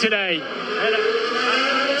to win today?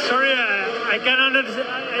 Sorry, I can't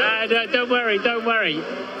understand. Don't worry.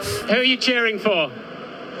 Who are you cheering for?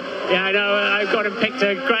 Yeah, I know. I've got to pick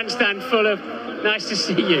a grandstand full of. Nice to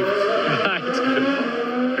see you.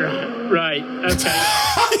 Right. Okay.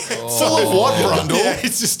 Full of what, Brundle? Yeah,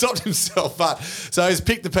 he's just stopped himself. But so he's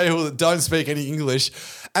picked the people that don't speak any English,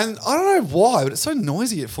 and I don't know why, but it's so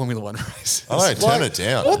noisy at Formula One races. Oh, turn it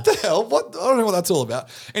down. What the hell? I don't know what that's all about.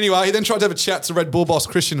 Anyway, he then tried to have a chat to Red Bull boss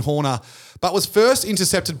Christian Horner, but was first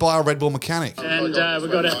intercepted by a Red Bull mechanic. And we've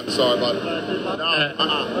got to. Sorry, bud.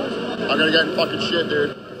 I'm gonna get in fucking shit,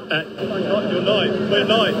 dude. You're live. We're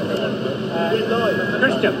live.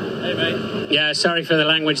 Christian. Hey, mate. Yeah, sorry for the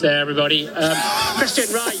language there, everybody.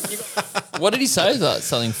 Christian, right. What did he say? That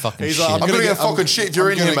something fucking He's shit. like, I'm going to get fucking shit if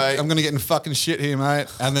you're in here, mate. I'm going to get in fucking shit here, mate.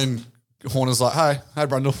 And then Horner's like, hey,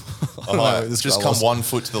 Brundle. I don't know who this just guy come was. 1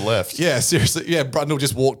 foot to the left. Yeah, seriously. Yeah, Brundle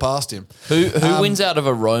just walked past him. Who wins out of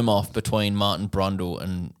a roam off between Martin Brundle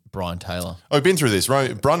and Brian Taylor? Oh, we've been through this.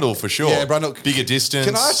 Brundle for sure. Yeah, Brundle. Bigger distance.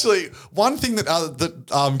 Can I actually, one thing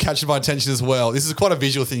that catches my attention as well, this is quite a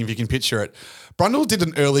visual thing if you can picture it. Brundle did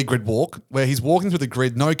an early grid walk where he's walking through the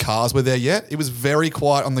grid. No cars were there yet. It was very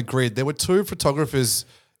quiet on the grid. There were 2 photographers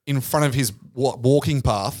in front of his walking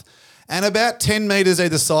path and about 10 metres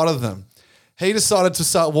either side of them. He decided to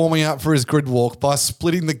start warming up for his grid walk by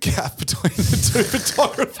splitting the gap between the 2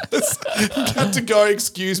 photographers. He had to go,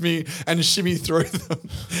 excuse me, and shimmy through them,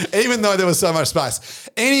 even though there was so much space.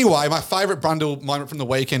 Anyway, my favourite Brundle moment from the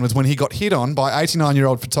weekend was when he got hit on by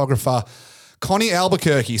 89-year-old photographer Connie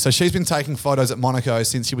Albuquerque. So she's been taking photos at Monaco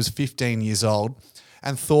since she was 15 years old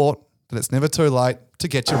and thought that it's never too late to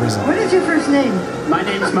get your risen. What is your first name? My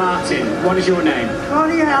name's Martin. What is your name?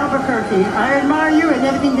 Connie Albuquerque. I admire you and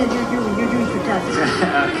everything that you're doing. You're doing fantastic.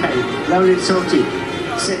 Okay, lovely to talk to you.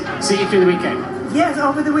 See you through the weekend. Yes,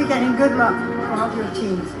 over the weekend, and good luck for all your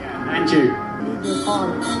teams. And you. I need your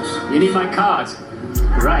card. You need my card.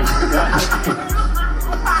 Right.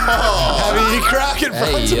 How you cracking,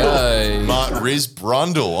 Brundle? Mark Riz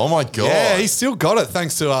Brundle. Oh, my God. Yeah, he's still got it,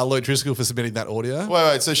 thanks to Luke Driscoll for submitting that audio.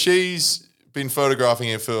 Wait. So she's been photographing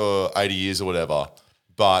it for 80 years or whatever,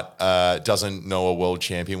 but doesn't know a world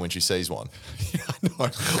champion when she sees one. Yeah, I know.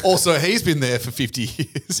 Also, he's been there for 50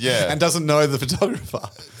 years and doesn't know the photographer.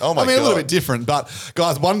 Oh, my God. A little bit different. But,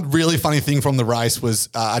 guys, one really funny thing from the race was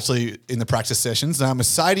actually in the practice sessions. Now,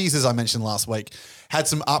 Mercedes, as I mentioned last week, had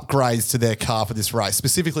some upgrades to their car for this race,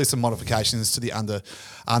 specifically some modifications to the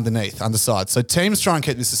underside. So teams try and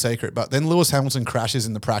keep this a secret, but then Lewis Hamilton crashes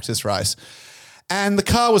in the practice race. And the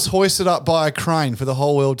car was hoisted up by a crane for the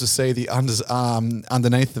whole world to see the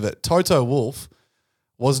underneath of it. Toto Wolff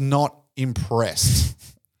was not impressed.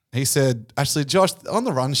 He said, actually, Josh, on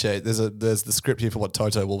the run sheet, there's the script here for what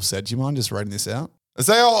Toto Wolff said. Do you mind just reading this out?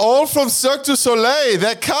 They are all from Cirque du Soleil.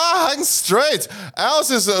 Their car hangs straight. Ours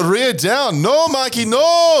is rear down. No, Mikey,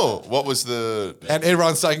 no. What was the... And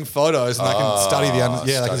everyone's taking photos and they can study the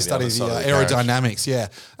aerodynamics. Yeah.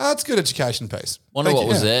 It's a good education piece. Wonder what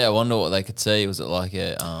was there. I wonder what they could see. Was it like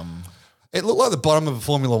a... It looked like the bottom of a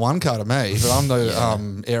Formula One car to me, but I'm no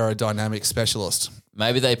aerodynamic specialist.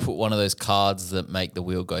 Maybe they put one of those cards that make the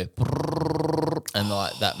wheel go and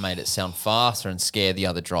like that made it sound faster and scare the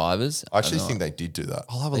other drivers. I actually think they did do that.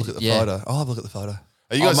 I'll have a look at the photo.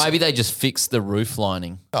 Are you guys... maybe they just fixed the roof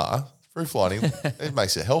lining. Roof lining, it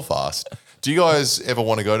makes it hell fast. Do you guys ever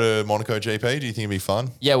want to go to Monaco GP? Do you think it'd be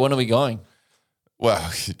fun? Yeah, when are we going? Well,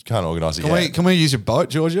 you can't organise it yet. Can we use your boat,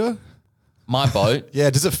 Giorgio? My boat? Yeah,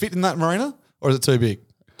 does it fit in that marina or is it too big?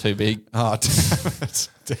 Too big. Oh, damn it.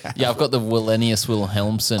 Damn. Yeah, I've got the Wallenius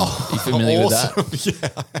Wilhelmsen. You familiar with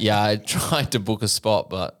that? Yeah, I tried to book a spot,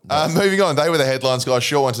 but... moving on, they were the headlines, guys.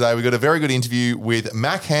 Short one today. We got a very good interview with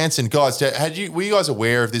Mack Hansen. Guys, were you guys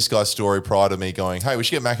aware of this guy's story prior to me going, hey, we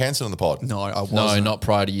should get Mack Hansen on the pod? No, I wasn't. No, not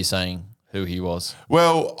prior to you saying who he was.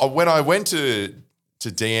 Well, when I went to to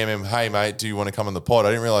DM him, hey, mate, do you want to come on the pod? I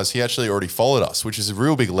didn't realize he actually already followed us, which is a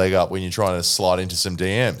real big leg up when you're trying to slide into some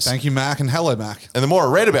DMs. Thank you, Mac, and hello, Mac. And the more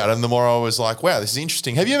I read about him, the more I was like, wow, this is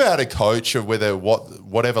interesting. Have you ever had a coach of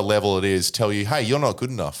whatever level it is tell you, hey, you're not good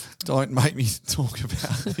enough? Don't make me talk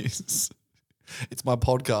about this. It's my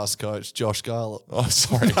podcast coach, Josh Garlett. Oh,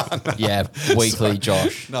 sorry. Yeah, weekly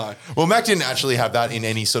Josh. No. Well, Mac didn't actually have that in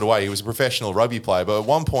any sort of way. He was a professional rugby player, but at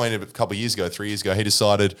one point a couple of years ago, 3 years ago, he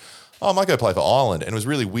decided, I might go play for Ireland. And it was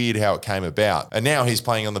really weird how it came about. And now he's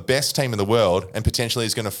playing on the best team in the world and potentially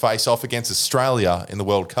is going to face off against Australia in the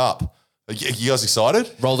World Cup. You guys excited?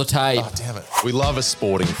 Roll the tape. Oh, damn it. We love a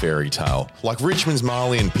sporting fairy tale, like Richmond's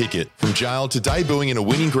Marley and Pickett, from jail to debuting in a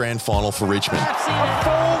winning grand final for Richmond. A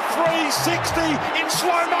full 360 in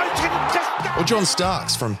slow motion. Or John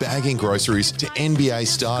Starks, from bagging groceries to NBA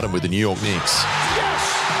stardom with the New York Knicks.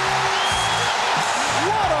 Yes!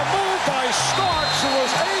 What a move by Starks, who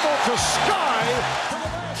was able to sky.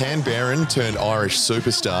 Canberran turned Irish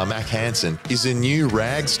superstar Mack Hansen is a new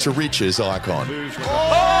rags to riches icon.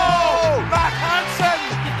 Oh! Mack Hansen!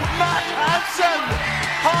 Mack Hansen!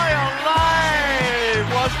 High alive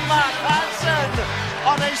was Mack Hansen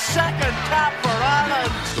on a second cap for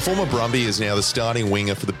Ireland. The former Brumby is now the starting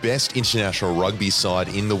winger for the best international rugby side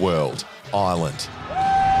in the world, Ireland.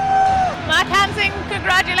 Mack Hansen,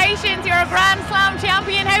 congratulations, you're a Grand Slam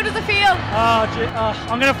champion. How does it feel?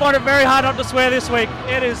 I'm going to find it very hard not to swear this week.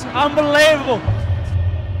 It is unbelievable.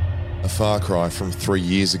 A far cry from 3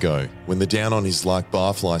 years ago, when the down on his luck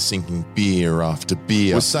barfly sinking beer after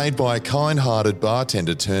beer was saved by a kind-hearted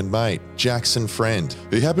bartender turned mate, Jackson Friend,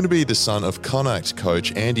 who happened to be the son of Connacht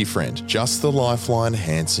coach Andy Friend, just the lifeline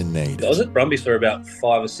Hansen needed. I was at Brumbies for about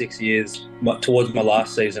 5 or 6 years. Towards my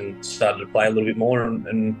last season, started to play a little bit more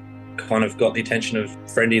and kind of got the attention of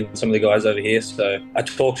Friendy and some of the guys over here. So I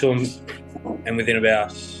talked to him, and within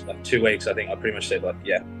about 2 weeks, I think I pretty much said,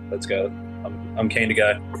 yeah, let's go. I'm keen to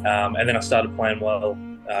go. And then I started playing well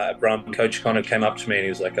at Brum. Coach kind of came up to me and he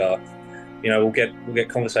was like, we'll get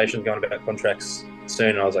conversations going about contracts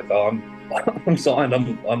soon. And I was like, I'm signed.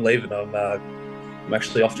 I'm leaving. I'm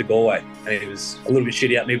actually off to Galway. And he was a little bit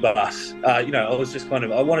shitty at me, but I was just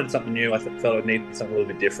I wanted something new. I felt I needed something a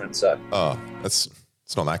little bit different. So It's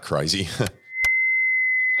not that crazy.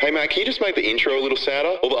 Hey, Matt, can you just make the intro a little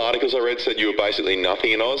sadder? All the articles I read said you were basically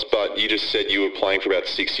nothing in Oz, but you just said you were playing for about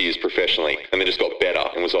 6 years professionally and then just got better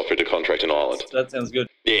and was offered a contract in Ireland. That sounds good.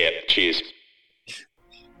 Yeah, cheers.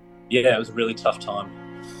 Yeah, it was a really tough time.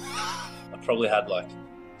 I probably had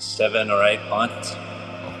 7 or 8 pints.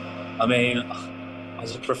 I mean, I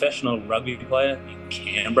was a professional rugby player in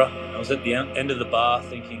Canberra. I was at the end of the bar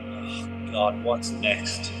thinking, oh, God, what's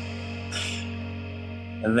next?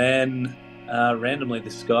 And then randomly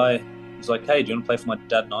this guy was like, hey, do you want to play for my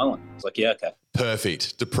dad in Ireland? I was like, yeah, okay.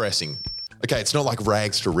 Perfect. Depressing. Okay, it's not like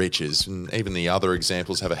rags to riches, and even the other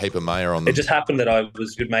examples have a heap of mayor on them. It just happened that I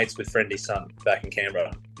was good mates with Friendy's son back in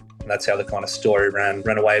Canberra. And that's how the kind of story ran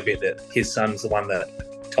away a bit, that his son's the one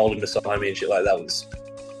that told him to sign me and shit like that. Was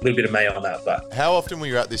a little bit of mayo on that. But how often were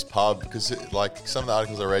you at this pub? Because some of the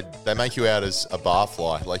articles I read, they make you out as a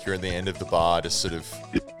barfly, like you're in the end of the bar, just sort of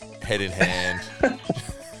head in hand.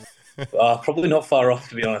 Probably not far off,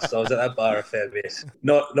 to be honest. I was at that bar a fair bit.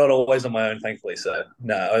 Not always on my own, thankfully. So,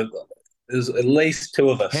 no, there's at least 2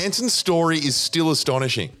 of us. Hansen's story is still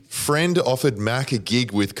astonishing. Friend offered Mack a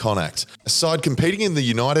gig with Connacht, a side competing in the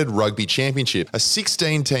United Rugby Championship, a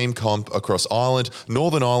 16-team comp across Ireland,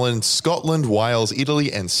 Northern Ireland, Scotland, Wales,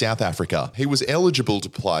 Italy and South Africa. He was eligible to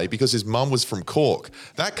play because his mum was from Cork.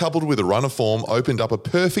 That, coupled with a run of form, opened up a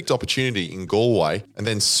perfect opportunity in Galway, and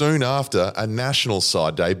then soon after, a national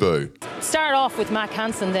side debut. Start off with Mack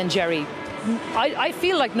Hansen, then Jerry. I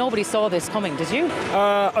feel like nobody saw this coming. Did you?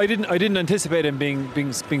 I didn't anticipate him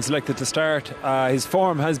being selected to start. His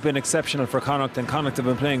form has been exceptional for Connacht, and Connacht have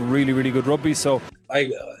been playing really, really good rugby. So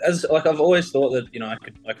I've always thought that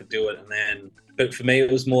I could do it, but for me it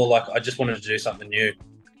was more like I just wanted to do something new,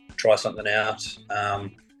 try something out. I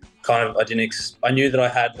knew that I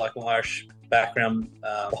had an Irish background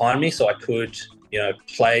behind me, so I could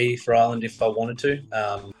play for Ireland if I wanted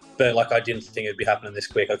to. But I didn't think it'd be happening this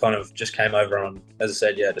quick. I kind of just came over on, as I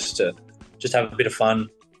said, just to have a bit of fun,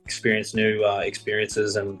 experience new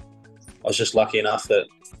experiences, and I was just lucky enough that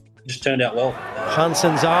it just turned out well.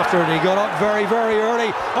 Hansen's after it. He got up very, very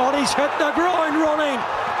early. Oh, he's hit the ground running.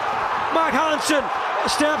 Mack Hansen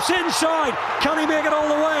steps inside. Can he make it all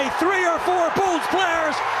the way? 3 or 4 Bulls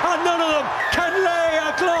players, and none of them can lay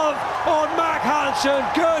a glove on Mack Hansen.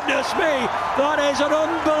 Goodness me, that is an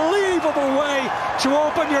unbelievable way to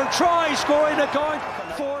open your try-scoring account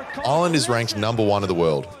for Ireland is ranked number 1 in the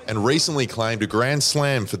world and recently claimed a Grand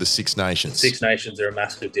Slam for the Six Nations. Six Nations are a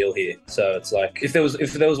massive deal here. So it's like if there was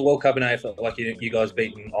a World Cup in AFL, like you guys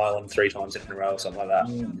beating Ireland 3 times in a row or something like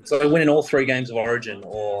that. So winning all 3 games of Origin,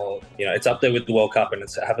 or it's up there with the World Cup, and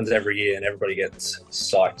it happens every year, and everybody gets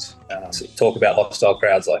psyched. So talk about hostile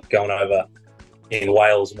crowds like going over in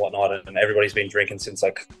Wales and whatnot, and everybody's been drinking since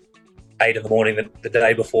like 8 in the morning the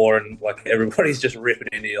day before, and like everybody's just ripping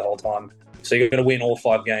into you the whole time. So you're going to win all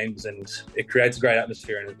 5 games, and it creates a great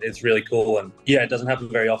atmosphere, and it's really cool. And yeah, it doesn't happen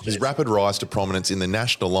very often. His rapid rise to prominence in the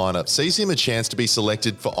national lineup sees him a chance to be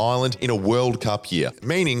selected for Ireland in a World Cup year,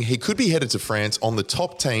 meaning he could be headed to France on the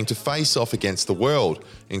top team to face off against the world,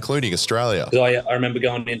 including Australia. I remember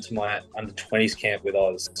going into my under-20s camp with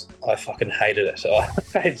Oz. I fucking hated it.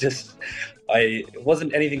 It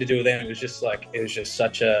wasn't anything to do with them. It was just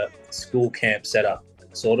such a school camp setup,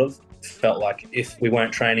 sort of. Felt like if we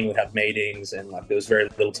weren't training, we'd have meetings, and like there was very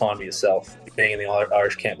little time to yourself. Being in the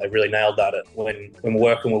Irish camp, they really nailed that. When we're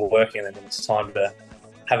working, and then when it's time to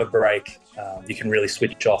have a break, you can really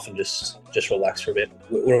switch off and just relax for a bit.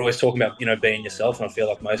 We're always talking about being yourself, and I feel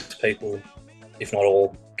like most people, if not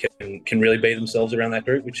all, can really be themselves around that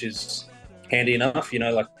group, which is handy enough.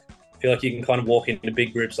 Like I feel like you can kind of walk into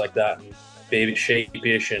big groups like that and be a bit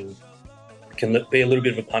sheepish, and can be a little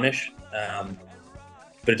bit of a punish.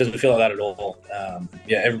 But it doesn't feel like that at all.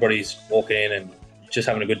 Everybody's walking in and just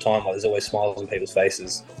having a good time. Like there's always smiles on people's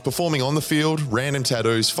faces. Performing on the field, random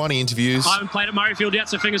tattoos, funny interviews. I haven't played at Murrayfield yet,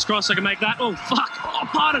 so fingers crossed I can make that. Oh, fuck. Oh,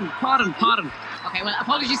 pardon. Okay, well,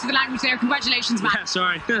 apologies for the language there. Congratulations, Matt. Yeah,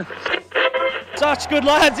 sorry. Such good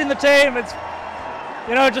lads in the team. It's,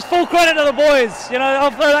 just full credit to the boys.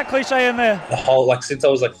 I'll throw that cliche in there. The whole, since I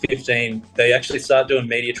was 15, they actually started doing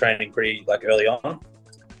media training pretty early on.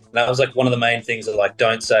 And that was one of the main things that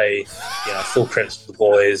don't say, full credit to the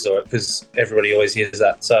boys, or because everybody always hears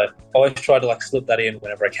that. So I always try to slip that in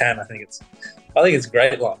whenever I can. I think it's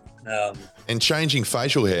great. And changing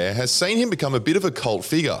facial hair has seen him become a bit of a cult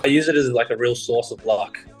figure. I use it as a real source of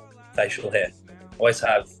luck. Facial hair, I always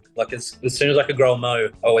have. As soon as I could grow a mo,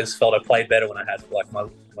 I always felt I played better when I had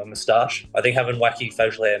my moustache. I think having wacky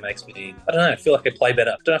facial hair makes me, I feel like I play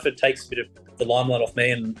better. I don't know if it takes a bit of the limelight off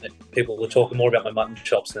me, and people were talking more about my mutton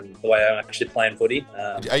chops than the way I'm actually playing footy.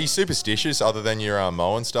 Are you superstitious other than your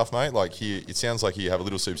mo and stuff, mate? it sounds like you have a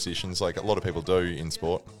little superstitions, like a lot of people do in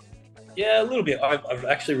sport. Yeah, a little bit. I've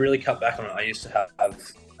actually really cut back on it. I used to have a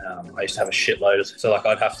shitload. So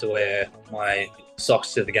I'd have to wear my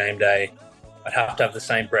socks to the game day. I'd have to have the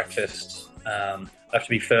same breakfast. I'd have to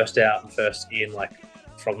be first out and first in,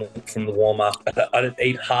 from the warm up. I'd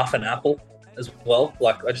eat half an apple as well.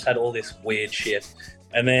 I just had all this weird shit.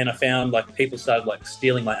 And then I found people started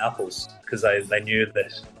stealing my apples because they knew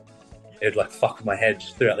that it would fuck with my head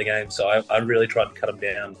throughout the game. So I really tried to cut them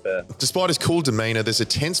down. Despite his cool demeanour, there's a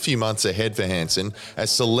tense few months ahead for Hansen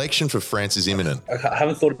as selection for France is imminent. I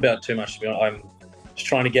haven't thought about it too much, to be honest. I'm just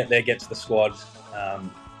trying to get to the squad.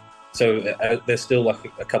 So there's still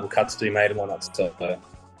a couple cuts to be made and whatnot. So I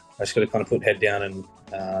just got to kind of put head down and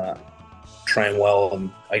train well,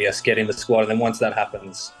 and I guess get in the squad. And then once that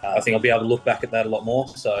happens, I think I'll be able to look back at that a lot more.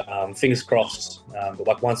 So fingers crossed.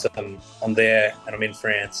 But once I'm there and I'm in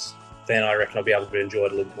France, then I reckon I'll be able to enjoy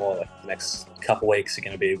it a little bit more. The next couple of weeks are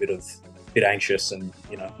going to be a bit anxious and,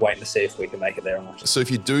 waiting to see if we can make it there or not. So if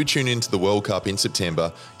you do tune into the World Cup in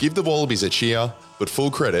September, give the Wallabies a cheer, but full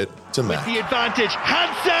credit to Mack. With the advantage,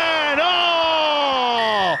 Hansen!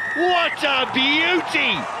 Oh, what a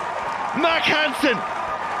beauty! Mack Hansen,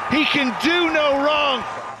 he can do no wrong.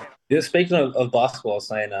 Yeah, speaking of basketball, I was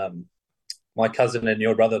saying my cousin and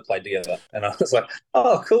your brother played together, and I was like,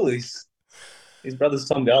 oh, cool, his brother's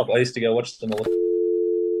Tom Gallup. I used to go watch them all.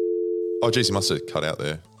 Oh, geez, he must have cut out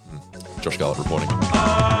there. Josh Gallup reporting.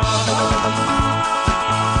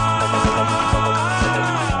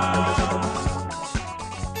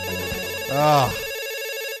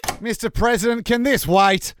 Mr. President, can this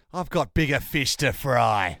wait? I've got bigger fish to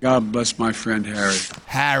fry. God bless my friend Harry.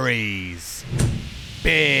 Harry's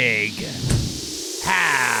Big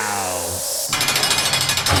House.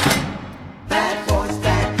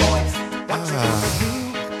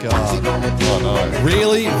 God. Oh, no.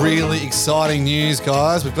 Really, really exciting news,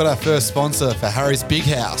 guys. We've got our first sponsor for Harry's Big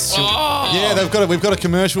House. Oh. Yeah, we've got a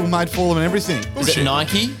commercial made for them and everything. Is it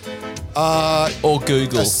Nike? Or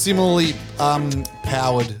Google? A similarly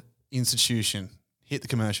powered institution. Hit the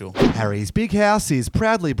commercial. Harry's Big House is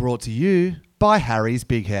proudly brought to you by Harry's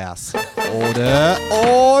Big House. Order.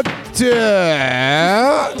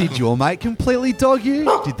 Did your mate completely dog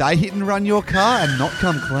you? Did they hit and run your car and not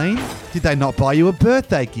come clean? Did they not buy you a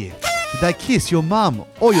birthday gift? Did they kiss your mum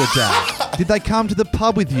or your dad? Did they come to the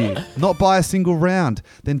pub with you, not buy a single round,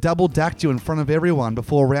 then double-dacked you in front of everyone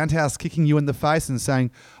before roundhouse kicking you in the face and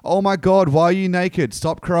saying, "Oh my God, why are you naked?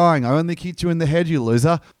 Stop crying. I only kicked you in the head, you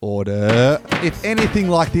loser." Order. If anything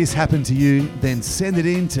like this happened to you, then send it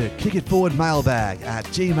in to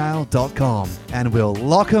kickitforwardmailbag@gmail.com and we'll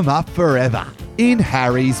lock them up forever in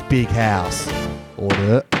Harry's big house.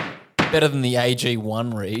 Order. Better than the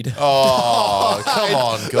AG1 read. Oh, come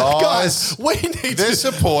on, guys. They're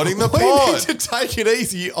supporting the pod. We need to take it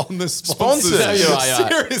easy on the sponsors.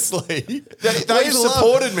 Seriously. They've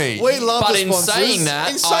supported me. We love but the in sponsors. saying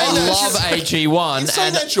that, I love AG1. In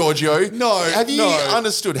saying that, Giorgio, have you no.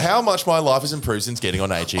 understood how much my life has improved since getting on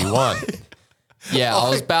AG1? Yeah, I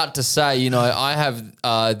was about to say, I have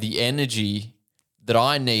the energy that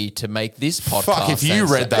I need to make this podcast. Fuck, if you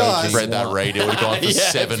read that read, it would have gone for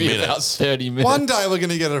Yeah, 7 minutes. About 30 minutes. One day we're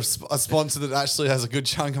going to get a sponsor that actually has a good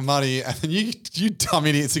chunk of money, and then you dumb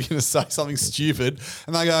idiots are going to say something stupid,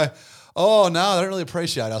 and they go, "Oh, no, they don't really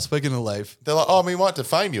appreciate us. We're going to leave." They're like, "Oh, we might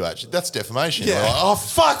defame you, actually. That's defamation." Yeah. We're like, "Oh,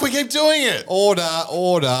 fuck, we keep doing it." Order.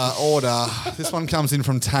 This one comes in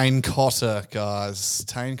from Tane Cotter, guys.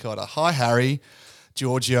 Tane Cotter. Hi, Harry,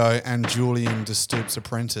 Giorgio, and Julian de Stoop's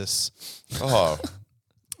apprentice. Oh.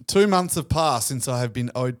 2 months have passed since I have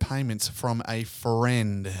been owed payment from a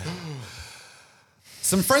friend.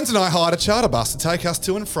 Some friends and I hired a charter bus to take us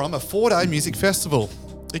to and from a 4-day music festival.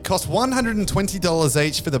 It cost $120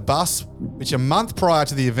 each for the bus, which a month prior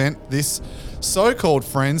to the event, this so-called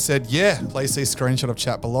friend said, "Yeah, please see screenshot of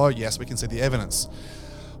chat below. Yes, we can see the evidence."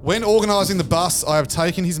 When organising the bus, I have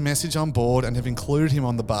taken his message on board and have included him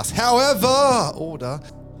on the bus. However,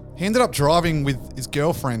 he ended up driving with his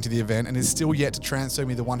girlfriend to the event and is still yet to transfer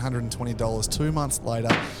me the $120 2 months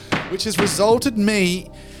later, which has resulted in me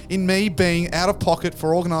being out of pocket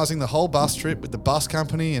for organising the whole bus trip with the bus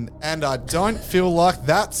company, and I don't feel like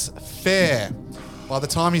that's fair. By the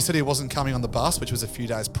time he said he wasn't coming on the bus, which was a few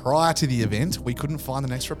days prior to the event, we couldn't find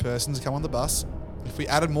an extra person to come on the bus. If we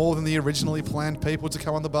added more than the originally planned people to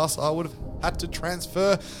come on the bus, I would have had to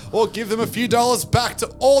transfer or give them a few dollars back to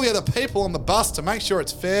all the other people on the bus to make sure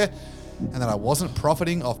it's fair and that I wasn't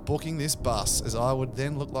profiting off booking this bus, as I would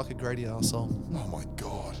then look like a greedy arsehole. Oh my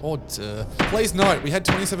God. Order. Please note, we had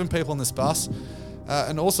 27 people on this bus.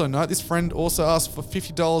 And also note, this friend also asked for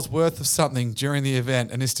 $50 worth of something during the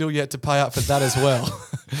event and is still yet to pay up for that as well.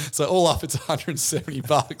 So all up, it's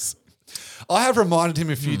 $170. I have reminded him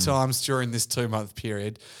a few times during this 2-month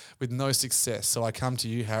period with no success. So I come to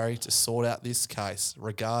you, Harry, to sort out this case.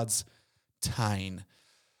 Regards, Tane.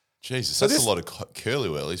 Jesus, so that's a lot of curly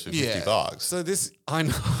whirlies for $50. So this, I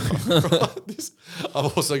know. Right?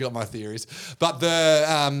 I've also got my theories. But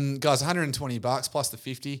the guys, $120 plus the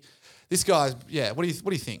 50. This guy, what do you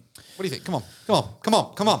think? What do you think? Come on.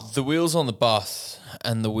 The wheels on the bus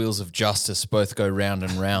and the wheels of justice both go round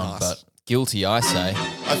and round, but guilty, I say.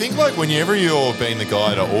 I think whenever you're being the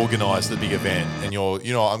guy to organise the big event and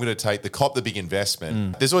I'm going to take the big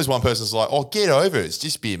investment, there's always one person that's like, "Oh, get over it. It's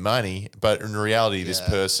just a bit of money." But in reality, this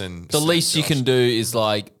person... The least you can do is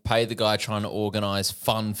pay the guy trying to organise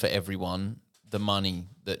fun for everyone the money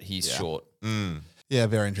that he's short. Yeah,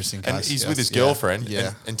 very interesting case. And he's with his girlfriend.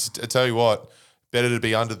 Yeah. And to tell you what, better to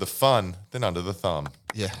be under the fun than under the thumb.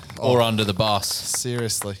 Yeah. Or under the bus.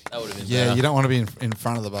 Seriously. That would have been better. You don't want to be in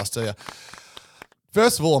front of the bus, do you?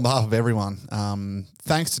 First of all, on behalf of everyone,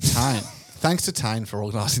 thanks to Tane. Thanks to Tane for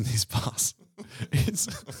organising this bus. It's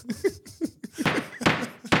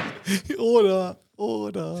Order.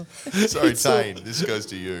 Sorry, Tane, this goes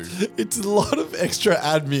to you. It's a lot of extra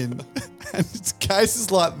admin. And it's cases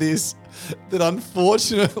like this that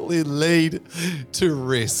unfortunately lead to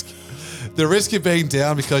risk. The risk of being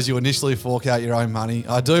down because you initially fork out your own money.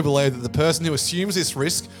 I do believe that the person who assumes this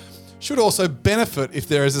risk should also benefit if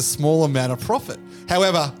there is a small amount of profit.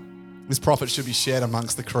 However, this profit should be shared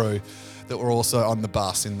amongst the crew that were also on the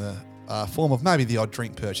bus in the form of maybe the odd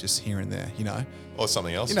drink purchase here and there, Or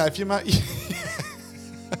something else. If you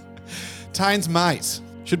Tane's mate.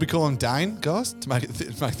 Should we call him Dane, guys, to make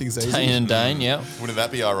things easy? Tane and Dane, yeah. Wouldn't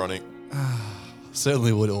that be ironic?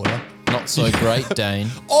 Certainly would, Order. Not so great, Dane.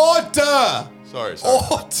 Order! Sorry.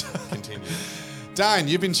 Order! Continue. Dane,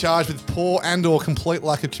 you've been charged with poor and or complete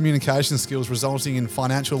lack of communication skills resulting in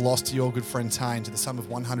financial loss to your good friend Tane to the sum of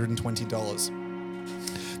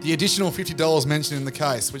 $120. The additional $50 mentioned in the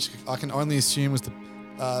case, which I can only assume was the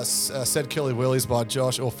said Curly Whirlies by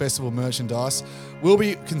Josh or festival merchandise, will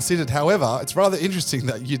be considered. However, it's rather interesting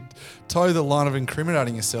that you toe the line of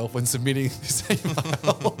incriminating yourself when submitting this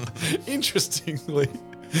email. Interestingly,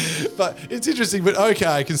 But it's interesting, but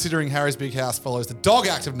okay, considering Harry's Big House follows the Dog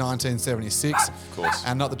Act of 1976. Of course.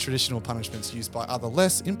 And not the traditional punishments used by other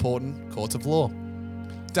less important courts of law.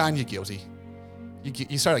 Dane, you're guilty.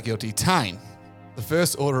 You straight out guilty. Tane, the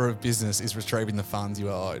first order of business is retrieving the funds you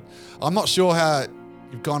are owed. I'm not sure how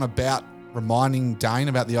you've gone about reminding Dane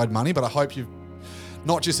about the owed money, but I hope you've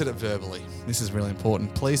not just said it verbally. This is really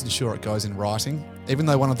important. Please ensure it goes in writing. Even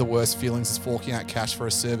though one of the worst feelings is forking out cash for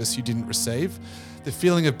a service you didn't receive, the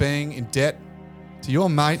feeling of being in debt to your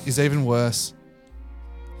mate is even worse.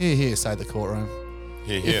 Here, say the courtroom.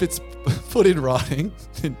 Here. If it's put in writing,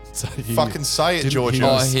 then say here. Fucking say it, Didn't Giorgio. hear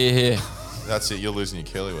Oh, us. here. That's it. You're losing your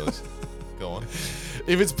Kelly with us. Go on.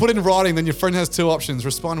 If it's put in writing, then your friend has two options.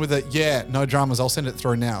 Respond with a, yeah, no dramas, I'll send it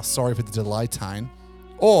through now. Sorry for the delay, Tane.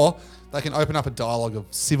 Or they can open up a dialogue of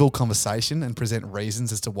civil conversation and present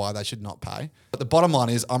reasons as to why they should not pay. But the bottom line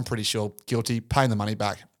is, I'm pretty sure guilty, paying the money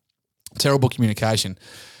back. Terrible communication.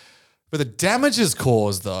 For the damages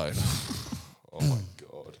caused, though. Oh, my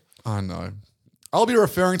God. I know. I'll be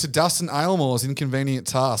referring to Dustin Aylmore's inconvenient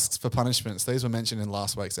tasks for punishments. These were mentioned in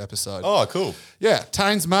last week's episode. Oh, cool. Yeah,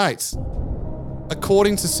 Tane's mates.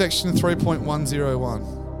 According to section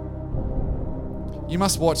 3.101, you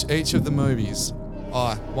must watch each of the movies.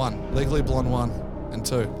 1, Legally Blonde 1, and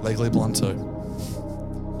 2, Legally Blonde 2.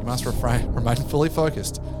 You must remain fully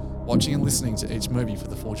focused, watching and listening to each movie for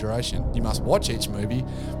the full duration. You must watch each movie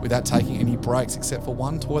without taking any breaks except for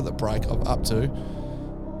one toilet break of up to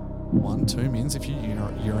 1, 2 mins if you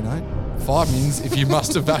urinate, 5 mins if you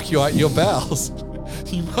must evacuate your bowels.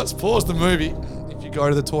 You must pause the movie if you go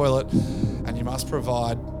to the toilet, and you must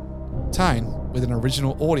provide Tane with an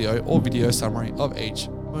original audio or video summary of each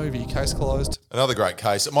movie. Case closed. Another great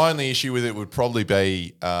case. My only issue with it would probably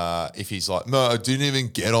be if he's like, no, I didn't even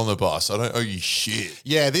get on the bus. I don't owe you shit.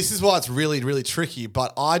 Yeah, this is why it's really, really tricky.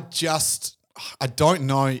 But I don't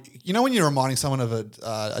know. You know when you're reminding someone of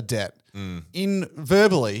a debt, in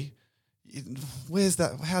verbally, where's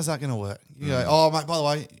that? How's that going to work? You go, oh, mate, by the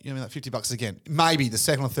way, you know that $50 again. Maybe the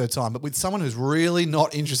second or third time, but with someone who's really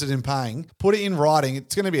not interested in paying, put it in writing.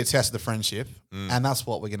 It's going to be a test of the friendship, and that's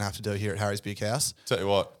what we're going to have to do here at Harry's Big House. Tell you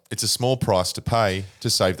what, it's a small price to pay to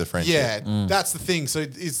save the friendship. Yeah, that's the thing. So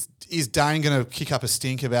is Dane going to kick up a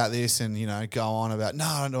stink about this and go on about no,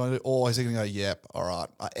 I don't know, or is he going to go, yep, all right,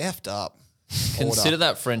 I effed up. Consider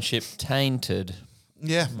that friendship tainted.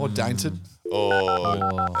 Yeah, or dainted.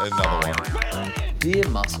 Another one. Dear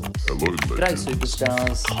Muscles. Hello, G'day,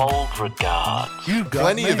 superstars. Cold regard.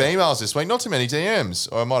 Plenty of emails this week, not too many DMs.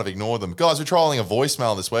 Or I might have ignored them. Guys, we're trialling a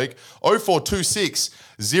voicemail this week. 0426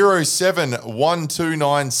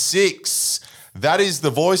 071296. That is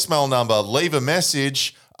the voicemail number. Leave a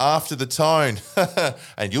message after the tone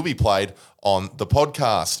and you'll be played on the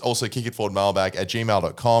podcast. Also,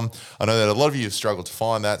 kickitforwardmailbag@gmail.com. I know that a lot of you have struggled to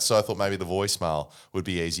find that, so I thought maybe the voicemail would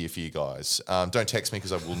be easier for you guys. Don't text me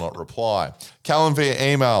because I will not reply. Callum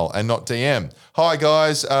via email and not DM. Hi,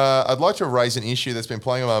 guys. I'd like to raise an issue that's been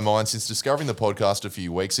playing on my mind since discovering the podcast a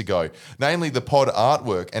few weeks ago, namely the pod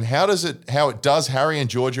artwork and how it does Harry and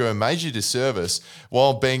Giorgio a major disservice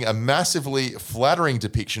while being a massively flattering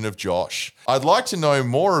depiction of Josh. I'd like to know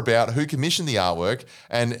more about who commissioned the artwork,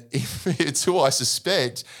 and if it's who I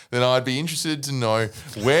suspect, then I'd be interested to know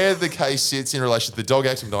where the case sits in relation to the Dog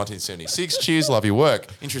Act of 1976. Cheers, love your work.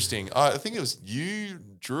 Interesting. I think it was you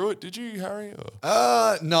drew it, did you, Harry?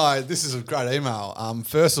 No, this is a great email.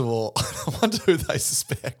 First of all, I wonder who they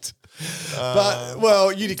suspect. But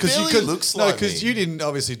you because you didn't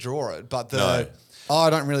obviously draw it, but I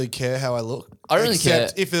don't really care how I look. I don't really care.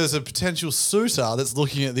 Except if there's a potential suitor that's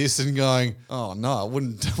looking at this and going, oh no, I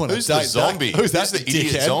wouldn't want to Who's date the zombie? that. Who's that the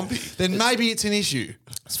idiot dickhead? zombie? Then maybe it's an issue.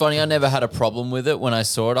 It's funny, I never had a problem with it when I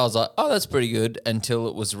saw it. I was like, oh, that's pretty good until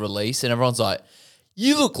it was released. And everyone's like,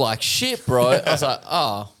 you look like shit, bro. I was like,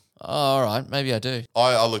 oh, all right, maybe I do.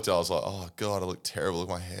 I looked at it, I was like, oh, God, I look terrible. Look,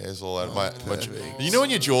 my hair's all out. My you know when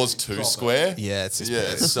your jaw's too square? Yeah, it's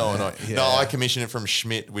it's so annoying. Yeah. No, I commissioned it from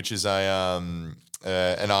Schmidt, which is an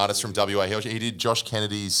artist from WA. He did Josh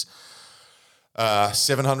Kennedy's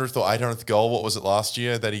 700th or 800th goal. What was it last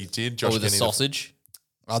year that he did? Josh with Kennedy, the sausage?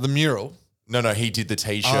 The mural. No, he did the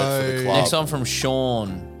T-shirt for the club. Next one from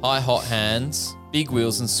Sean. Hi, hot hands, big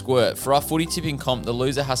wheels and squirt. For our footy tipping comp, the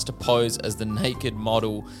loser has to pose as the naked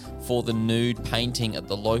model for the nude painting at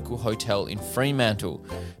the local hotel in Fremantle.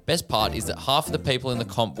 Best part is that half of the people in the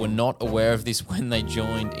comp were not aware of this when they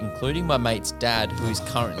joined, including my mate's dad, who is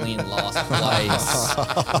currently in last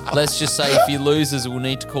place. Let's just say if you losers will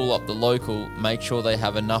need to call up the local, make sure they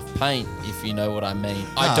have enough paint, if you know what I mean.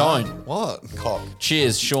 I don't. What? Cock.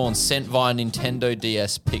 Cheers, Sean. Sent via Nintendo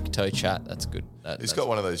DS Picto chat. That's good. He's got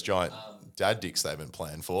one of those giant dad dicks they've been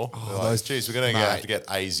planned for. They're like, those- geez, we're going to mate. have to get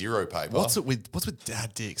A0 paper. What's with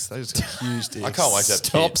dad dicks? Those are huge dicks. I can't wait to have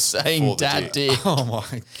Stop kids saying for the dad dick. dick. Oh my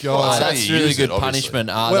Well, god! that's That's how you really use good it, obviously. punishment.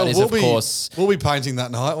 That is, of course. We'll be painting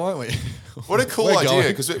that night, won't we? What a cool We're idea, going.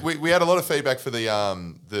 because we had a lot of feedback for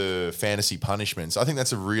the fantasy punishments. I think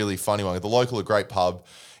that's a really funny one. The local, a great pub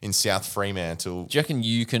in South Fremantle. Do you reckon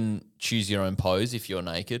you can choose your own pose if you're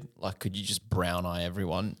naked? Like, could you just brown eye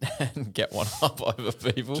everyone and get one up over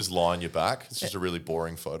people? Just lie on your back. It's just a really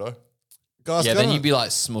boring photo. Guys, yeah, go then on. you'd be like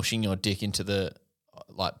smushing your dick into the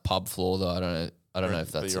like pub floor. Though I don't know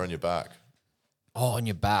if But that's you're on your back. on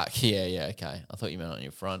your back. Yeah, okay. I thought you meant on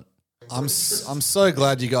your front. I'm so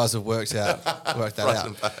glad you guys have worked that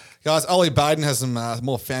out. Guys, Ollie Baden has some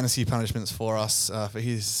more fantasy punishments for us for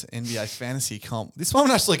his NBA fantasy comp. This one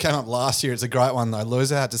actually came up last year. It's a great one, though.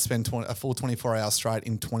 Loser had to spend a full 24 hours straight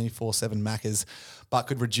in 24/7 Maccas, but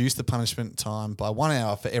could reduce the punishment time by 1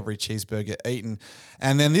 hour for every cheeseburger eaten.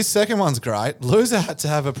 And then this second one's great. Loser had to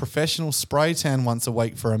have a professional spray tan once a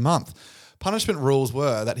week for a month. Punishment rules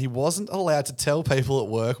were that he wasn't allowed to tell people at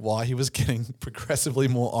work why he was getting progressively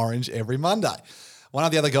more orange every Monday. One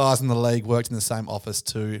of the other guys in the league worked in the same office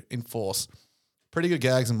to enforce. Pretty good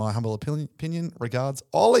gags in my humble opinion. Regards,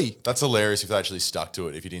 Ollie. That's hilarious if they actually stuck to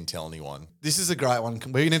it, if you didn't tell anyone. This is a great one.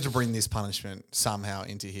 We need to bring this punishment somehow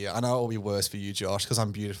into here. I know it will be worse for you, Josh, because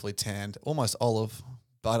I'm beautifully tanned, almost olive.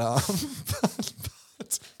 But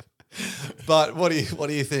but what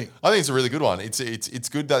do you think? I think it's a really good one. It's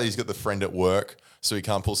good that he's got the friend at work, so he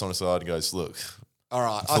can't pull someone aside and goes, look, All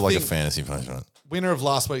right. I feel like a fantasy punishment. Winner of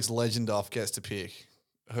last week's Legend Off gets to pick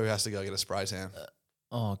who has to go get a spray tan.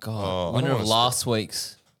 Oh God! Oh, Winner I of wanna last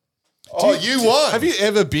week's. Oh, you won. Have you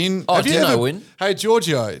ever been? Oh, have you didn't I ever, win? Hey,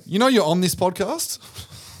 Giorgio, you know you're on this podcast?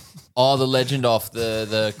 Oh, the legend off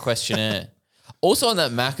the questionnaire. Also on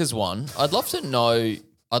that Macca's one, I'd love to know.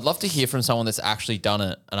 I'd love to hear from someone that's actually done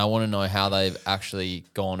it, and I want to know how they've actually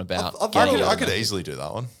gone about. I could easily do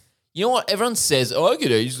that one. You know what? Everyone says, "Oh, I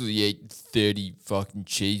could easily eat 30 fucking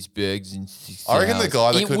cheeseburgers in 6 I reckon the hours."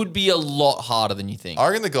 guy that it could- would be a lot harder than you think. I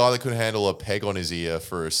reckon the guy that could handle a peg on his ear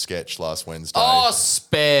for a sketch last Wednesday. Oh,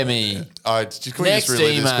 spare me. Can we Next just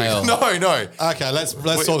relive this email. quickly? No. Okay, let's talk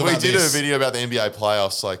about We did this. a video about the NBA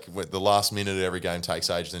playoffs, like the last minute of every game takes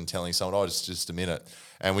ages, and telling someone, "Oh, just a minute,"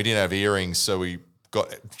 and we didn't have earrings, so we got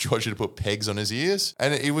Giorgio to put pegs on his ears,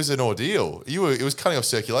 and it was an ordeal. It was cutting off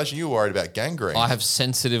circulation. You were worried about gangrene. I have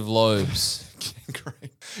sensitive lobes.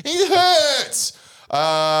 It hurts.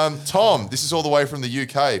 Tom, this is all the way from the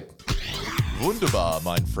UK. Wunderbar,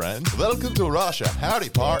 mein friend. Welcome to Russia. Howdy,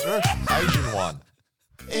 partner. Asian one.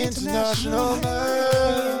 International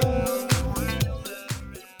Mail.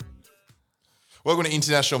 Welcome to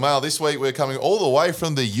International Mail. This week we're coming all the way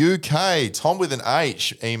from the UK. Tom with an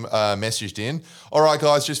H messaged in. All right,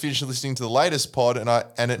 guys, just finished listening to the latest pod,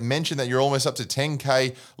 and it mentioned that you're almost up to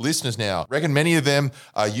 10K listeners now. Reckon many of them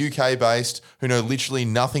are UK-based who know literally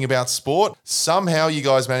nothing about sport. Somehow you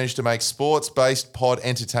guys managed to make sports-based pod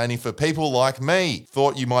entertaining for people like me.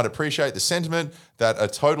 Thought you might appreciate the sentiment that a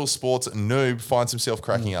total sports noob finds himself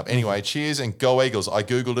cracking up. Anyway, cheers and go Eagles. I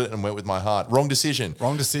Googled it and went with my heart. Wrong decision.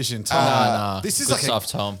 Wrong decision, Tom. Nah. This is Good like stuff,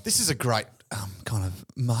 Tom. This is a great kind of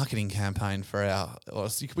marketing campaign for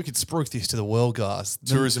we could spruik this to the world, guys.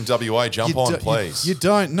 Tourism WA, jump on, please. You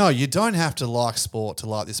don't have to like sport to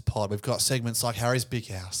like this pod. We've got segments like Harry's Big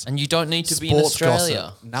House. And you don't need to be in Sports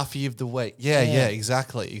Australia. Gossip, Nuffy of the Week. Yeah,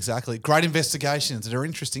 exactly. Great investigations that are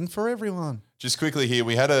interesting for everyone. Just quickly here,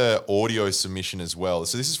 we had an audio submission as well.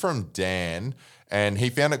 So this is from Dan, and he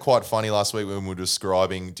found it quite funny last week when we were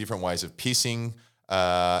describing different ways of pissing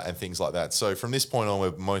and things like that. So from this point on,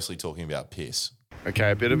 we're mostly talking about piss.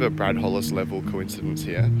 Okay, a bit of a Brad Hollis level coincidence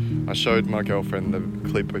here. I showed my girlfriend the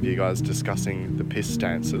clip of you guys discussing the piss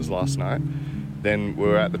stances last night. Then we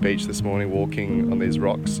were at the beach this morning walking on these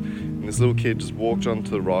rocks, and this little kid just walked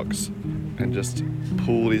onto the rocks and just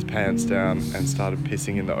pulled his pants down and started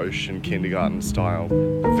pissing in the ocean, kindergarten style.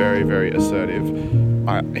 Very, very assertive.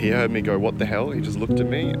 He heard me go, "What the hell?" He just looked at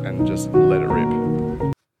me and just let it rip.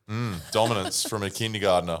 Dominance from a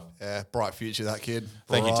kindergartner. Yeah, bright future, that kid.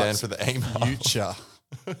 Thank you, Bright Dan, for the email. Future.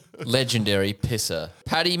 Legendary pisser.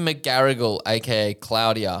 Paddy McGarrigle, aka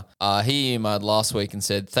Claudia. He emailed last week and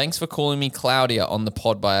said, "Thanks for calling me Claudia on the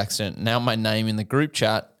pod by accident. Now my name in the group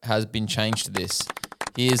chat has been changed to this.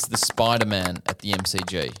 Here's the Spider-Man at the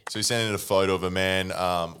MCG." So he sent in a photo of a man,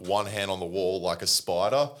 one hand on the wall like a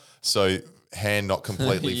spider. So hand not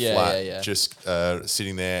completely flat, just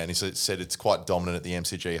sitting there. And he said it's quite dominant at the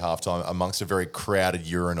MCG halftime amongst a very crowded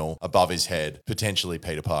urinal above his head, potentially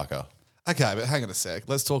Peter Parker. Okay, but hang on a sec.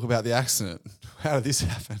 Let's talk about the accident. How did this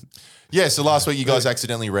happen? Yeah, so last week you guys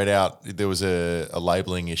accidentally read out there was a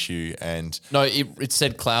labelling issue and... No, it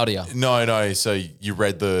said Claudia. No. So you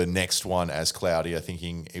read the next one as Claudia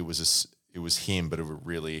thinking it was him, but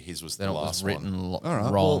his was the last one. All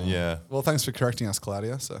right. Wrong. Yeah. Well, thanks for correcting us,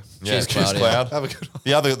 Claudia. So Cheers, Claudia. Cloud. have a good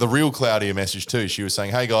one. The real Claudia message too. She was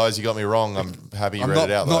saying, "Hey guys, you got me wrong. I'm happy you read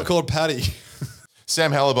it out." Not though. called Patty.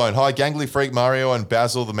 Sam Hallabone, hi, Gangly Freak Mario and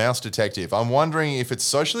Basil the Mouse Detective. I'm wondering if it's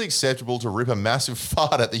socially acceptable to rip a massive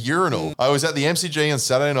fart at the urinal. I was at the MCG on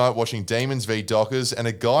Saturday night watching Demons v Dockers and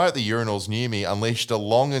a guy at the urinals near me unleashed a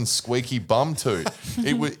long and squeaky bum toot.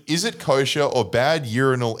 Is it kosher or bad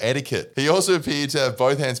urinal etiquette? He also appeared to have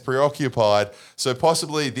both hands preoccupied, so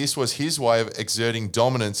possibly this was his way of exerting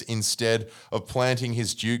dominance instead of planting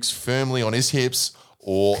his dukes firmly on his hips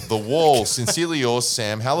or the wall. Sincerely yours,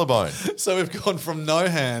 Sam Hallabone. So we've gone from no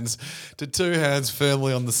hands to 2 hands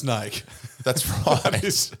firmly on the snake. That's right.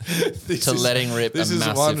 To letting rip a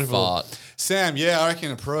massive fart. Sam, I reckon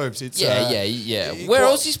approved. It's Yeah. Where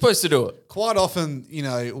else are you supposed to do it? Quite often,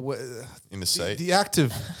 in the seat. The act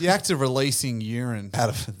of releasing urine out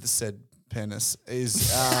of the said penis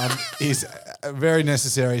is very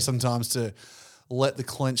necessary sometimes to let the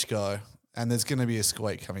clench go. And there's going to be a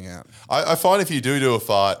squeak coming out. I find if you do a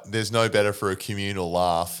fart, there's no better for a communal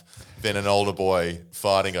laugh than an older boy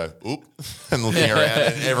farting, go, oop, and looking around,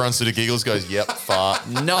 and everyone sort of giggles, goes, yep, fart.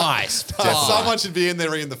 Nice. Someone should be in there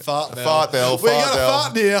ringing the fart bell. Fart bell, We got a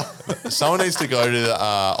fart here. Someone needs to go to the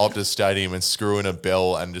Optus Stadium and screw in a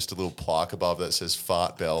bell and just a little plaque above that says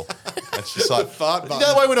fart bell. It's just like, fart button.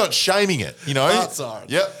 That way we're not shaming it, you know? Fart's all right.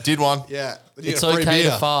 Yep, did one. Yeah. It's okay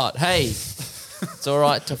to fart. Hey. It's all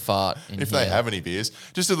right to fart if they have any beers.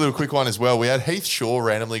 Just a little quick one as well. We had Heath Shaw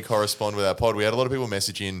randomly correspond with our pod. We had a lot of people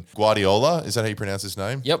message in Guardiola. Is that how you pronounce his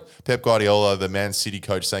name? Yep. Pep Guardiola, the Man City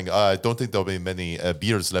coach, saying, I don't think there'll be many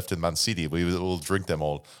beers left in Man City. We will drink them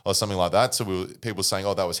all or something like that. So people saying,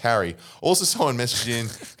 that was Harry. Also someone messaged in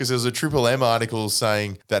because there was a Triple M article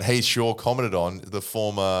saying that Heath Shaw commented on the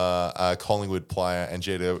former Collingwood player and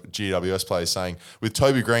GWS player saying, with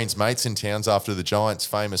Toby Green's mates in towns after the Giants'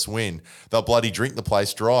 famous win, they'll bloody drink the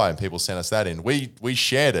place dry, and people sent us that in. We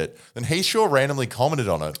shared it. Then Heath Shaw randomly commented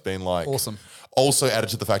on it, being like, awesome. Also added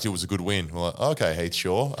to the fact it was a good win. We're like, okay, Heath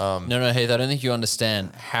Shaw. No, Heath, I don't think you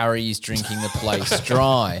understand. Harry's drinking the place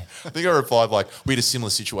dry. I think I replied like, we had a similar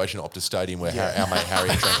situation at Optus Stadium where our mate Harry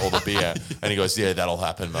drank all the beer, and he goes, yeah, that'll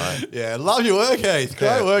happen, mate. Yeah, love your work, Heath.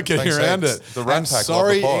 Great work getting around it. The Rat Pack, love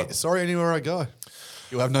the pod. Sorry anywhere I go.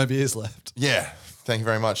 You'll have no beers left. Yeah. Thank you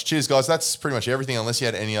very much. Cheers, guys. That's pretty much everything, unless you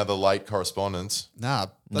had any other late correspondence.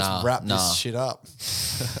 Let's wrap this shit up.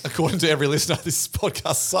 According to every listener, this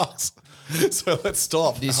podcast sucks. So let's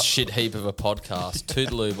stop. This shit heap of a podcast.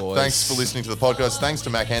 Toodaloo, boys. Thanks for listening to the podcast. Thanks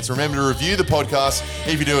to Mack Hansen. Remember to review the podcast.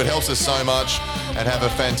 If you do, it helps us so much. And have a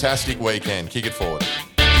fantastic weekend. Kick it forward.